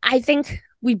 and I think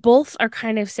we both are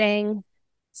kind of saying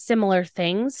similar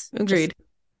things, just agreed.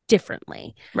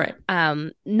 differently. Right.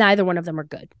 Neither one of them are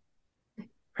good.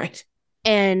 Right.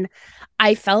 And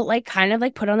I felt like kind of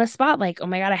like put on the spot, like, oh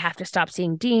my God, I have to stop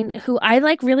seeing Dean, who I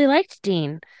like really liked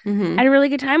Dean. I Mm-hmm. had a really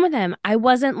good time with him. I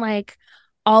wasn't like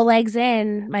all eggs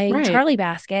in my Right. Charlie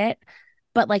basket,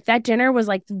 but like that dinner was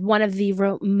like one of the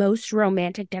most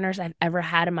romantic dinners I've ever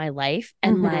had in my life.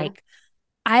 And Mm-hmm. like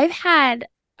I've had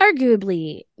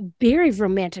arguably very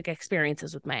romantic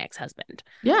experiences with my ex-husband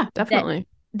Yeah, that definitely.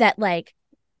 like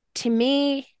to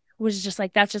me was just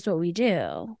like, that's just what we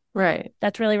do. Right.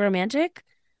 That's really romantic.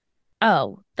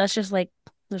 Oh, that's just like,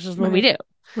 that's just what we Right.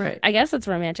 do. Right. I guess it's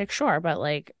romantic, sure, but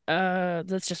like,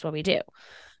 that's just what we do.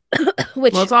 Well,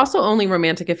 Which, it's also only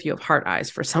romantic if you have heart eyes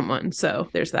for someone. So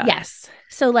there's that. yes.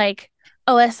 So like,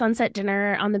 oh, a sunset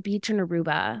dinner on the beach in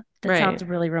Aruba. That Right. sounds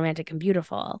really romantic and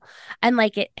beautiful. And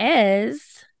like it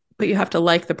is. But you have to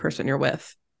like the person you're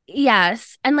with.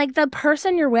 Yes. And like the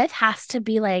person you're with has to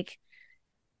be like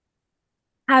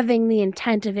having the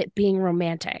intent of it being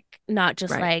romantic, not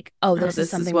just Right. like, oh, Oh, this is this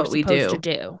is something we're what we supposed to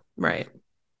do. do. Right.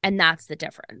 And that's the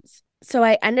difference. So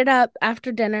I ended up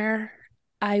after dinner,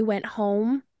 I went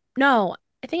home. No,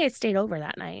 I think I stayed over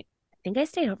that night. I think I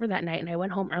stayed over that night and I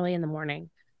went home early in the morning.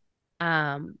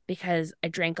 Because I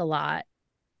drank a lot.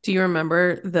 Do you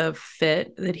remember the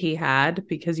fit that he had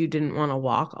because you didn't want to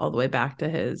walk all the way back to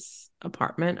his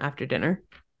apartment after dinner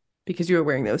because you were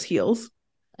wearing those heels?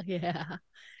 Yeah.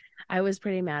 I was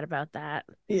pretty mad about that.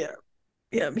 Yeah.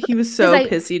 Yeah. He was Because so I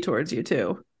pissy towards you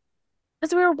too.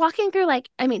 because we were walking through like,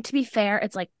 I mean, to be fair,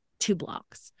 it's like 2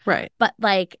 blocks. Right. But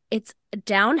like it's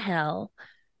downhill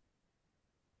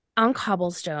on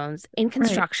cobblestones in Right.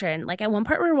 construction. Like at one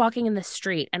part we were walking in the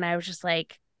street and I was just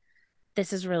like,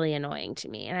 this is really annoying to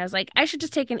me. And I was like, I should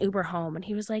just take an Uber home. And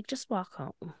he was like, just walk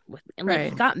home with me. And like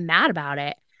Right. got mad about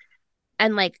it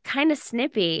and like kind of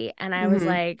snippy. And I was Mm-hmm.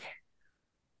 like,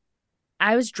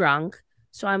 I was drunk.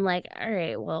 So I'm like, all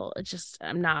right, well, it's just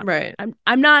Right.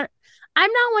 I'm not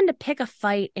one to pick a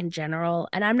fight in general,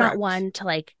 and I'm not Correct. one to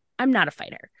like I'm not a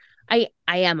fighter. I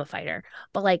am a fighter,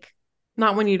 but like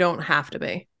Not when you don't have to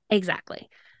be. exactly.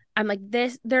 I'm like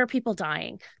this there are people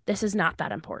dying. This is not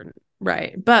that important.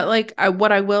 Right. But like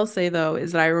what I will say though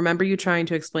is that I remember you trying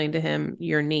to explain to him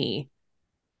your knee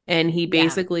and he Yeah,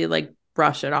 basically like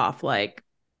brushed it off like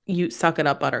you suck it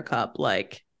up buttercup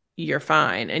like you're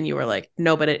fine and you were like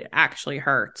no but it actually it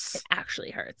hurts.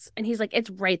 actually hurts. And he's like, it's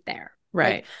right there. Like,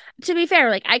 Right. to be fair,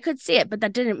 like I could see it, but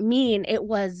that didn't mean it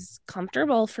was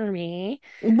comfortable for me.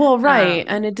 Well, right.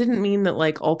 Um, And it didn't mean that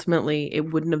like ultimately it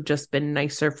wouldn't have just been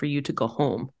nicer for you to go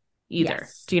home either.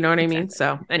 yes, Do you know what I mean?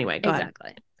 exactly. So anyway, go ahead.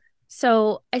 Exactly.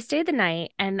 So I stayed the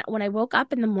night, and when I woke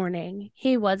up in the morning,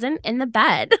 he wasn't in the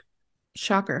bed.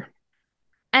 Shocker.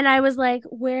 And I was like,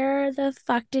 where the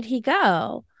fuck did he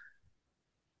go?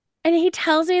 And he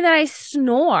tells me that I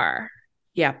snore.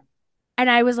 Yeah. And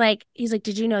I was like, he's like,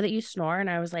 did you know that you snore? And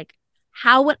I was like,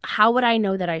 how would I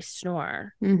know that I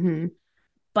snore? Mm-hmm.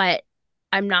 But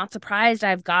I'm not surprised.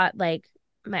 I've got like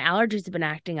my allergies have been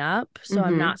acting up, so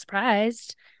I'm Mm-hmm. not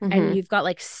surprised. And Mm-hmm. you've got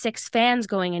like 6 fans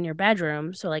going in your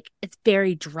bedroom, so like it's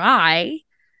very dry.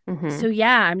 So Mm-hmm.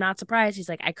 yeah, I'm not surprised. He's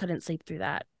like, I couldn't sleep through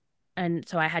that. And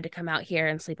so I had to come out here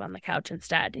and sleep on the couch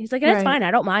instead. He's like, that's Right. fine. I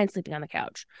don't mind sleeping on the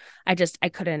couch. I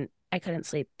couldn't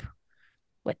sleep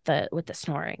with the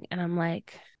snoring. And I'm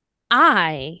like,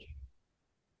 I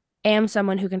am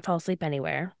someone who can fall asleep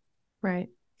anywhere Right.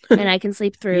 and I can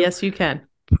sleep through Yes, you can.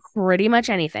 pretty much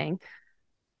anything.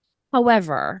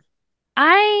 However,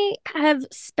 I have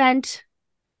spent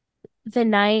the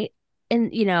night in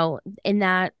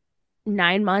that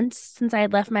 9 months since I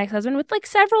had left my ex-husband with like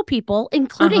several people,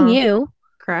 including Uh-huh. you.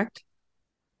 Correct.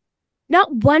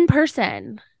 Not one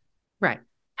person Right.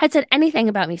 had said anything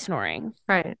about me snoring.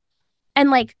 Right. And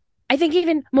like, I think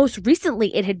even most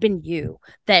recently, it had been you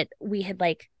that we had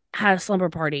like had a slumber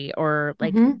party or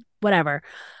like Mm-hmm. whatever.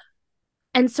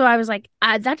 And so I was like,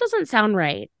 that doesn't sound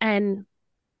right. And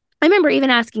I remember even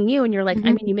asking you, and you're like, I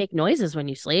Mm-hmm. mean, you make noises when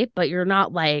you sleep, but you're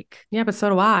not like, Yeah, but so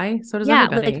do I. So does yeah,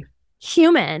 like everybody.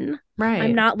 human. I'm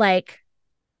Right. not like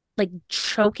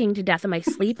choking to death in my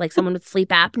sleep, like someone with sleep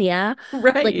apnea,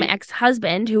 like my Right.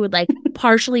 ex-husband who would like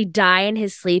partially die in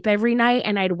his sleep every night.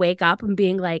 And I'd wake up and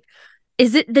being like,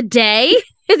 is it the day?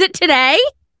 Is it today?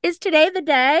 Is today the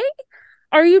day?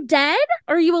 Are you dead?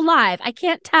 Or are you alive? I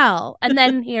can't tell. And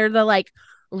then hear the like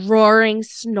roaring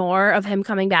snore of him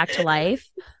coming back to life.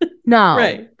 No.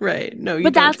 Right. Right. No, you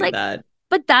But don't that's do like, that.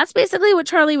 but that's basically what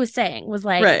Charlie was saying was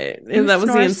like, Right. And you that was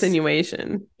the snore.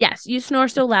 insinuation. Yes, you snore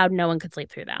so loud, no one could sleep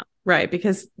through that. Right.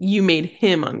 Because you made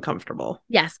him uncomfortable,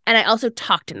 Yes. And I also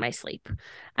talked in my sleep.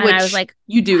 And I was which like,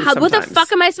 you do how, what the fuck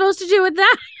sometimes. am I supposed to do with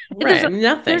that? Right.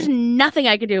 There's Nothing. nothing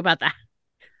I could do about that.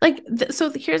 Like,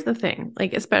 here's the thing,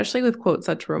 like, especially with quote,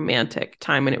 such romantic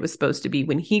time when it was supposed to be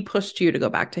when he pushed you to go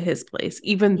back to his place,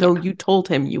 even though Yeah. you told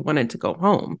him you wanted to go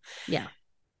home. Yeah.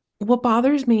 What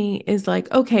bothers me is like,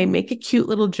 okay, make a cute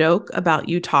little joke about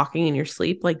you talking in your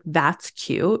sleep. Like, that's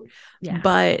cute. Yeah.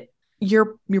 But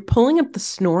you're pulling up the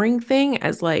snoring thing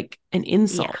as like an Yeah.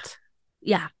 insult.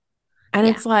 Yeah. And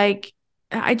Yeah. it's like,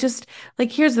 I just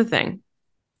like, here's the thing.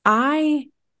 I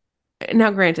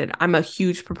Now, granted, I'm a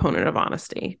huge proponent of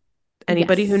honesty.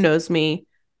 Anybody who Yes. knows me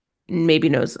maybe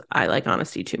knows I like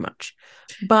honesty too much.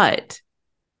 But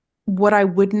what I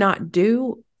would not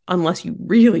do, unless you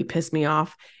really piss me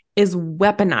off, is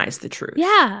weaponize the truth.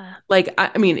 Yeah. Like,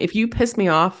 I mean, if you piss me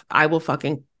off, I will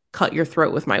fucking cut your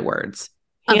throat with my words.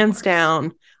 Of Hands course.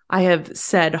 down, I have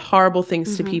said horrible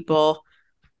things to Mm-hmm. people,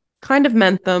 kind of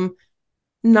meant them,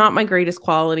 not my greatest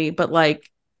quality, but like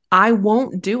I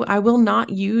will not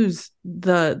use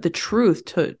the truth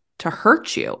to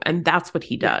hurt you. And that's what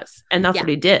he Yeah. does. And that's Yeah. what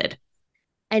he did.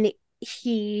 And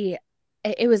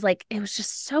it was like, it was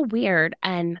just so weird.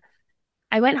 And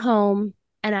I went home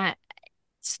and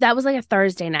so that was like a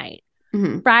Thursday night.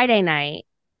 Mm-hmm. Friday night,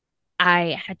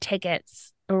 I had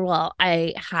tickets, or well,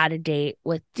 I had a date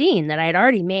with Dean that I had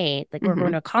already made. Like, we're going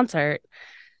Mm-hmm. to a concert.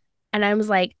 And I was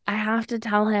like, I have to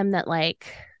tell him that, like,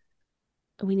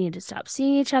 we need to stop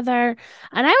seeing each other.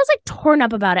 And I was like torn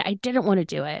up about it. I didn't want to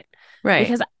do it Right.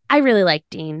 because I really like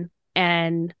Dean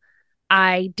and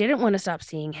I didn't want to stop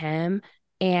seeing him.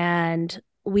 And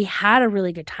we had a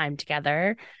really good time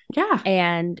together. Yeah.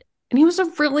 And And he was a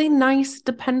really nice,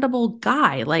 dependable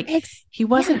guy. Like he yeah,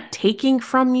 wasn't taking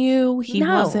from you. He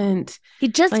no, wasn't he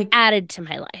just like added to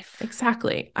my life.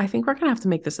 exactly. I think we're gonna have to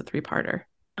make this a 3-parter.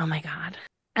 Oh my God.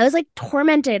 I was like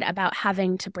tormented about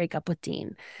having to break up with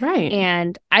Dean. Right.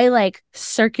 And I like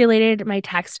circulated my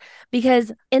text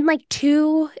because in like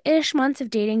 2-ish months of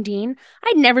dating Dean,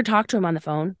 I'd never talked to him on the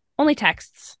phone, only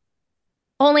texts,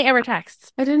 only ever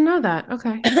texts. I didn't know that.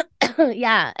 Okay.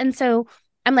 Yeah. And so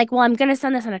I'm like, well, I'm going to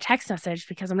send this on a text message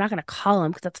because I'm not going to call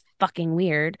him because that's fucking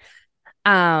weird.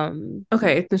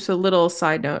 Okay. Just a little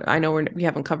side note. I know we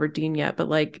haven't covered Dean yet, but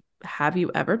like, have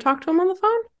you ever talked to him on the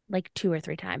phone? Like 2 or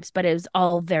 3 times, but it was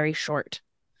all very short.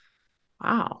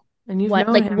 Wow. And you've What,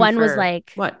 known like him one was for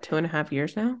like what, 2.5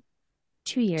 years now?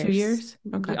 2 years, 2 years?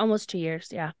 Okay. almost 2 years.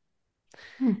 Yeah.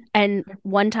 Hmm. And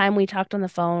one time we talked on the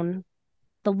phone,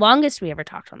 the longest we ever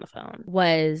talked on the phone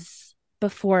was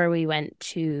before we went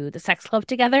to the sex club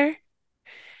together.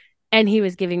 And he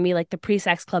was giving me like the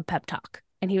pre-sex club pep talk.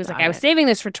 And he was like, Got I was it. saving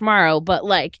this for tomorrow, but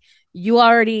like you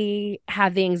already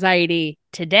have the anxiety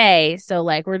today. So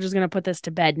like we're just gonna put this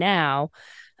to bed now.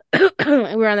 And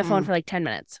we were on the phone Hmm. for like 10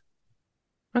 minutes.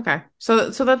 Okay. So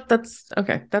that's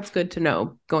okay. That's good to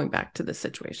know going back to this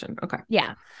situation. Okay.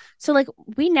 Yeah. So like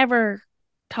we never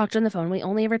talked on the phone. We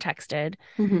only ever texted.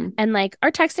 Mm-hmm. And like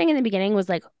our texting in the beginning was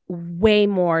like way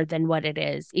more than what it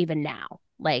is even now.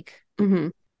 Like, Mm-hmm.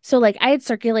 so like I had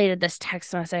circulated this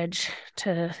text message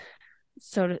to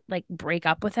sort of like break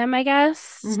up with him, I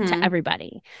guess, to Mm-hmm.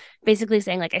 everybody. Basically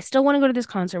saying like I still want to go to this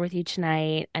concert with you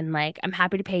tonight and like I'm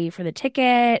happy to pay you for the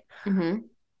ticket Mm-hmm.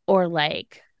 or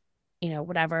like,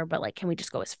 whatever, but like can we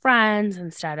just go as friends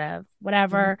instead of Mm-hmm.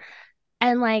 whatever?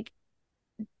 And like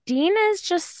Dean is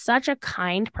just such a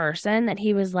kind person that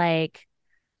he was like,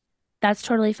 that's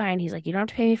totally fine. He's like, you don't have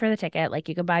to pay me for the ticket. Like,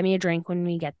 you could buy me a drink when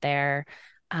we get there.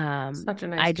 Such a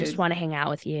nice I just dude. want to hang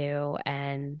out with you.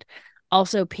 And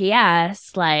also,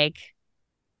 P.S., like,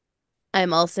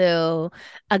 I'm also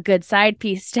a good side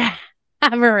piece to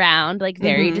have around, like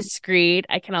very Mm-hmm. discreet.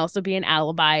 I can also be an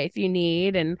alibi if you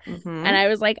need. And Mm-hmm. I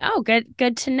was like, oh,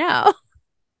 good to know.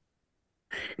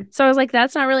 So I was like,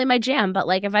 that's not really my jam, but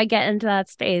like if I get into that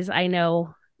space, I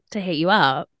know to hit you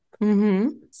up. Mm-hmm.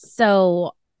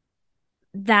 So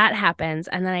that happens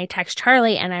and then I text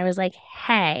Charlie and I was like,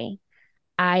 "Hey,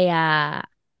 I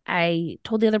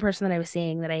told the other person that I was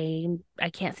seeing that I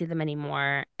can't see them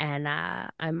anymore and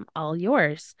I'm all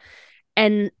yours."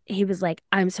 And he was like,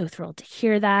 "I'm so thrilled to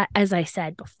hear that. As I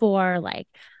said before, like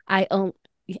I on-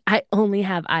 I only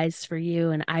have eyes for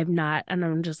you and I'm not." And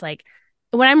I'm just like,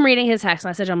 when I'm reading his text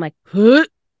message, I'm like, "Huh?"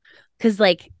 Because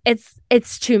like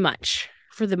it's too much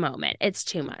for the moment. It's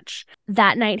too much.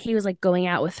 That night he was like going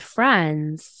out with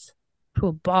friends to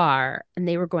a bar and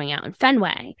they were going out in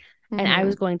Fenway. And I Mm-hmm.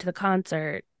 was going to the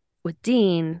concert with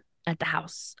Dean at the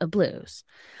House of Blues.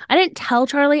 I didn't tell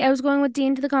Charlie I was going with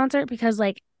Dean to the concert because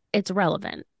like it's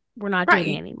relevant. We're not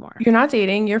dating Right. anymore. You're not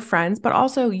dating, you're friends, but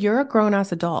also you're a grown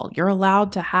ass adult. You're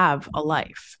allowed to have a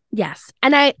life. Yes.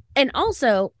 And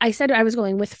also I said I was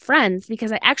going with friends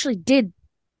because I actually did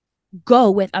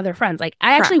go with other friends. Like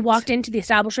I actually Correct. walked into the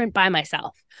establishment by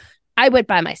myself. I went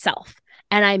by myself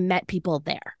and I met people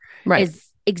there, Right. is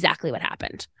exactly what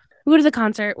happened. We go to the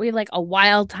concert. We have like a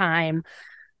wild time.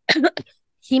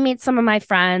 He meets some of my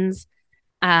friends.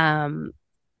 Um,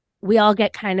 we all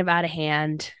get kind of out of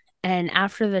hand. And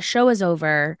after the show is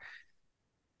over,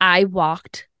 I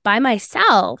walked by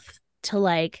myself to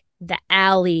like the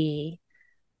alley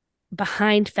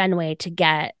behind Fenway to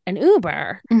get an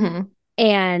Uber. Mm-hmm.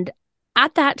 And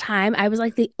at that time, I was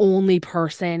like the only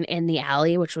person in the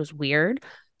alley, which was weird.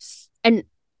 And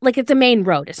like it's a main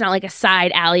road. It's not like a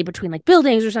side alley between like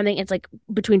buildings or something. It's like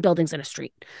between buildings and a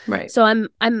street. Right. So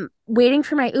I'm waiting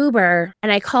for my Uber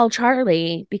and I called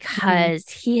Charlie Mm-hmm. because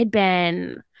he had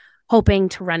been hoping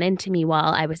to run into me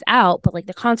while I was out, but like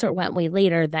the concert went way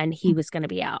later than he was going to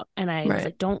be out. And I was Right.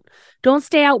 like, don't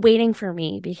stay out waiting for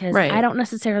me because I Right. don't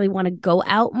necessarily want to go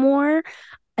out more.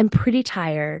 I'm pretty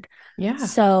tired. Yeah.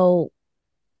 So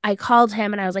I called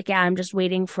him and I was like, yeah, I'm just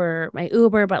waiting for my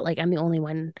Uber, but like I'm the only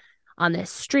one on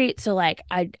this street. So like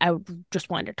I just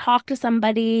wanted to talk to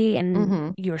somebody and Mm-hmm.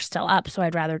 you're still up. So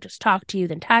I'd rather just talk to you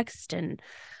than text and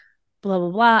blah blah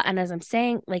blah. And as I'm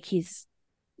saying, like he's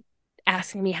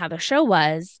asking me how the show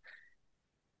was,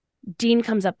 Dean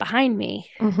comes up behind me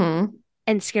Mm-hmm.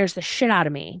 and scares the shit out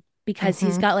of me because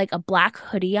he's Mm-hmm. got like a black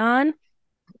hoodie on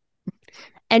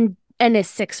and is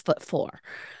 6'4".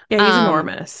 Yeah, he's Um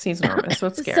enormous. He's enormous. So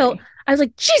it's so scary. I was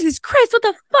like, Jesus Christ, what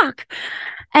the fuck?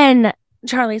 And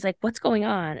Charlie's like, what's going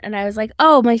on? And I was like,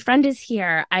 oh, my friend is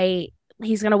here.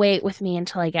 He's gonna wait with me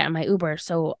until I get in my Uber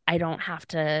so I don't have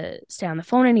to stay on the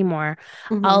phone anymore.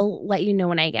 Mm-hmm. I'll let you know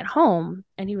when I get home.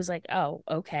 And he was like, oh,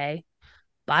 okay.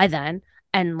 Bye then.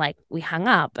 And like we hung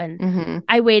up and Mm-hmm.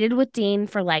 I waited with Dean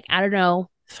for like, I don't know,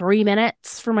 3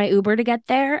 minutes for my Uber to get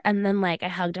there. And then like I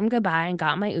hugged him goodbye and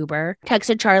got my Uber.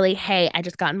 Texted Charlie, hey, I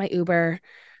just got in my Uber.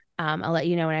 I'll let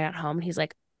you know when I got home. And he's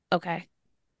like, okay.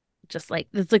 Just like,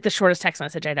 it's like the shortest text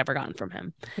message I'd ever gotten from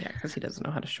him. Yeah, because he doesn't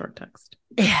know how to short text.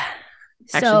 Yeah.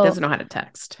 Actually, he doesn't know how to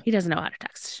text. He doesn't know how to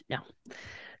text. No.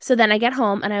 So then I get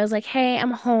home and I was like, hey,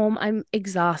 I'm home. I'm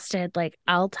exhausted. Like,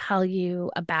 I'll tell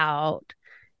you about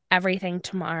everything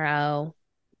tomorrow.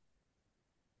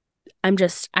 I'm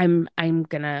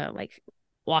gonna like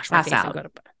wash my Pass face out. and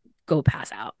go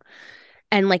pass out.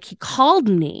 And like he called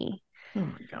me. Oh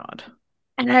my God.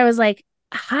 And I was like,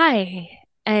 hi.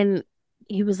 And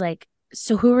he was like,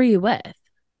 so who are you with?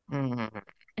 Mm-hmm.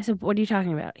 I said, what are you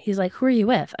talking about? He's like, who are you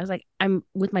with? I was like, I'm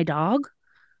with my dog.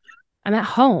 I'm at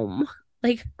home.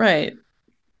 Like, Right.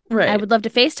 I would love to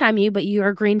FaceTime you, but you're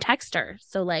a green texter.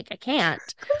 So like I can't.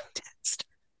 Text.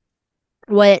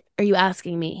 What are you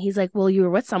asking me? He's like, well, you were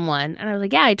with someone. And I was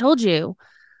like, yeah, I told you.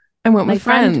 I went with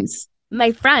friends.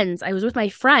 My friends. I was with my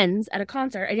friends at a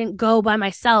concert. I didn't go by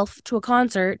myself to a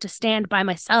concert to stand by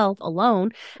myself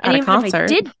alone. And even if I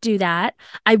did do that,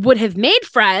 I would have made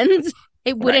friends.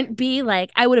 It wouldn't be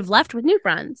like I would have left with new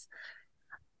friends.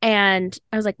 And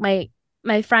I was like, my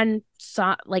friend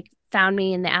found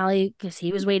me in the alley because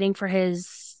he was waiting for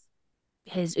his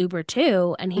Uber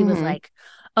too. And he was like,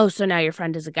 oh, so now your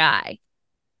friend is a guy.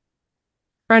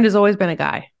 Friend has always been a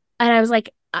guy. And I was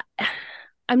like,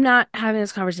 I'm not having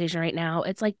this conversation right now.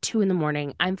 It's like 2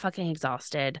 a.m. I'm fucking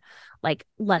exhausted. Like,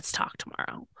 let's talk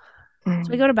tomorrow. So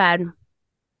we go to bed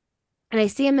and I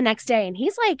see him the next day and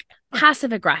he's like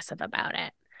passive aggressive about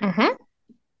it.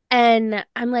 And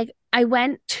I'm like, I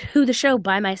went to the show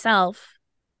by myself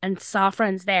and saw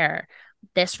friends there.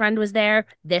 This friend was there.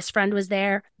 This friend was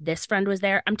there. This friend was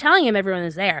there. I'm telling him everyone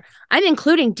is there. I'm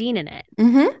including Dean in it.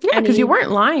 Yeah, because you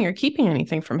weren't lying or keeping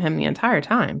anything from him the entire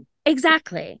time.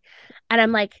 Exactly. And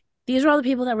I'm like, these are all the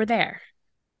people that were there.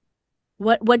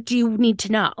 What do you need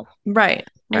to know? Right.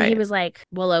 And he was like,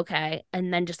 well, okay.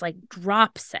 And then just like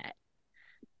drops it.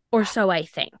 Or so I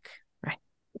think. Right.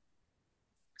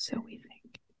 So we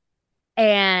think.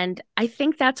 And I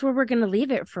think that's where we're going to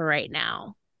leave it for right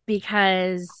now.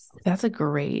 Because that's a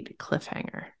great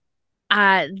cliffhanger.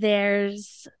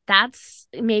 That's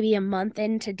maybe a month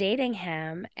into dating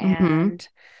him. And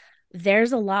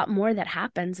there's a lot more that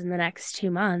happens in the next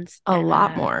 2 months. A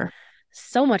lot more.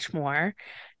 So much more.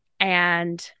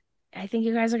 And I think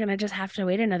you guys are going to just have to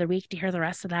wait another week to hear the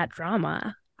rest of that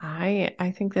drama.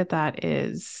 I think that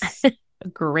is a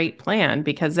great plan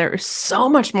because there is so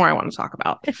much more I want to talk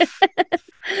about.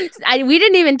 We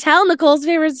didn't even tell Nicole's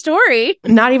favorite story.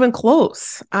 Not even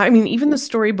close. I mean, even the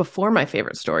story before my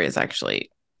favorite story is actually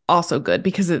also good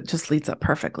because it just leads up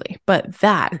perfectly. But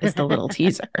that is the little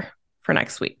teaser for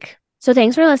next week. So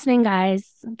thanks for listening,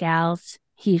 guys, gals,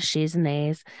 he's, she's, and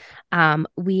theys.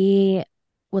 We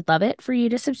would love it for you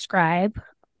to subscribe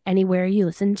anywhere you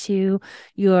listen to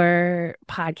your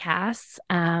podcasts.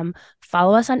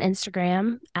 Follow us on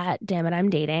Instagram at Damn It I'm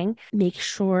Dating. Make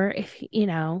sure if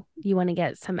you want to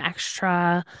get some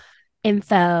extra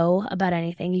info about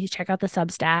anything, you check out the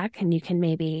Substack and you can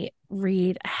maybe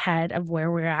read ahead of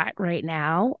where we're at right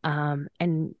now,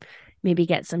 and maybe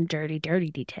get some dirty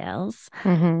details.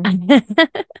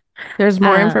 There's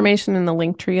more information in the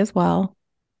link tree as well.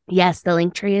 Yes, the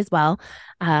link tree as well,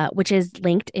 which is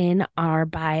linked in our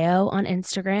bio on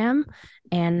Instagram.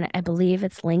 And I believe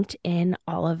it's linked in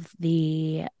all of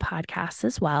the podcasts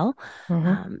as well.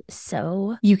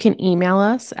 So you can email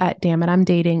us at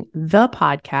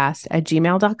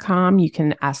dammitimdatingthepodcast@gmail.com. You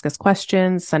can ask us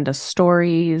questions, send us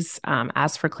stories,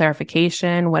 ask for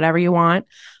clarification, whatever you want.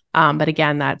 But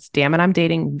again, that's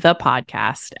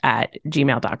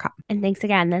dammitimdatingthepodcast@gmail.com. And thanks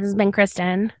again. This has been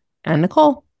Kristen. And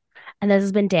Nicole. And this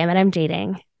has been Damn It I'm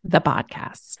Dating. The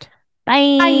podcast.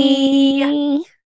 Bye. Bye.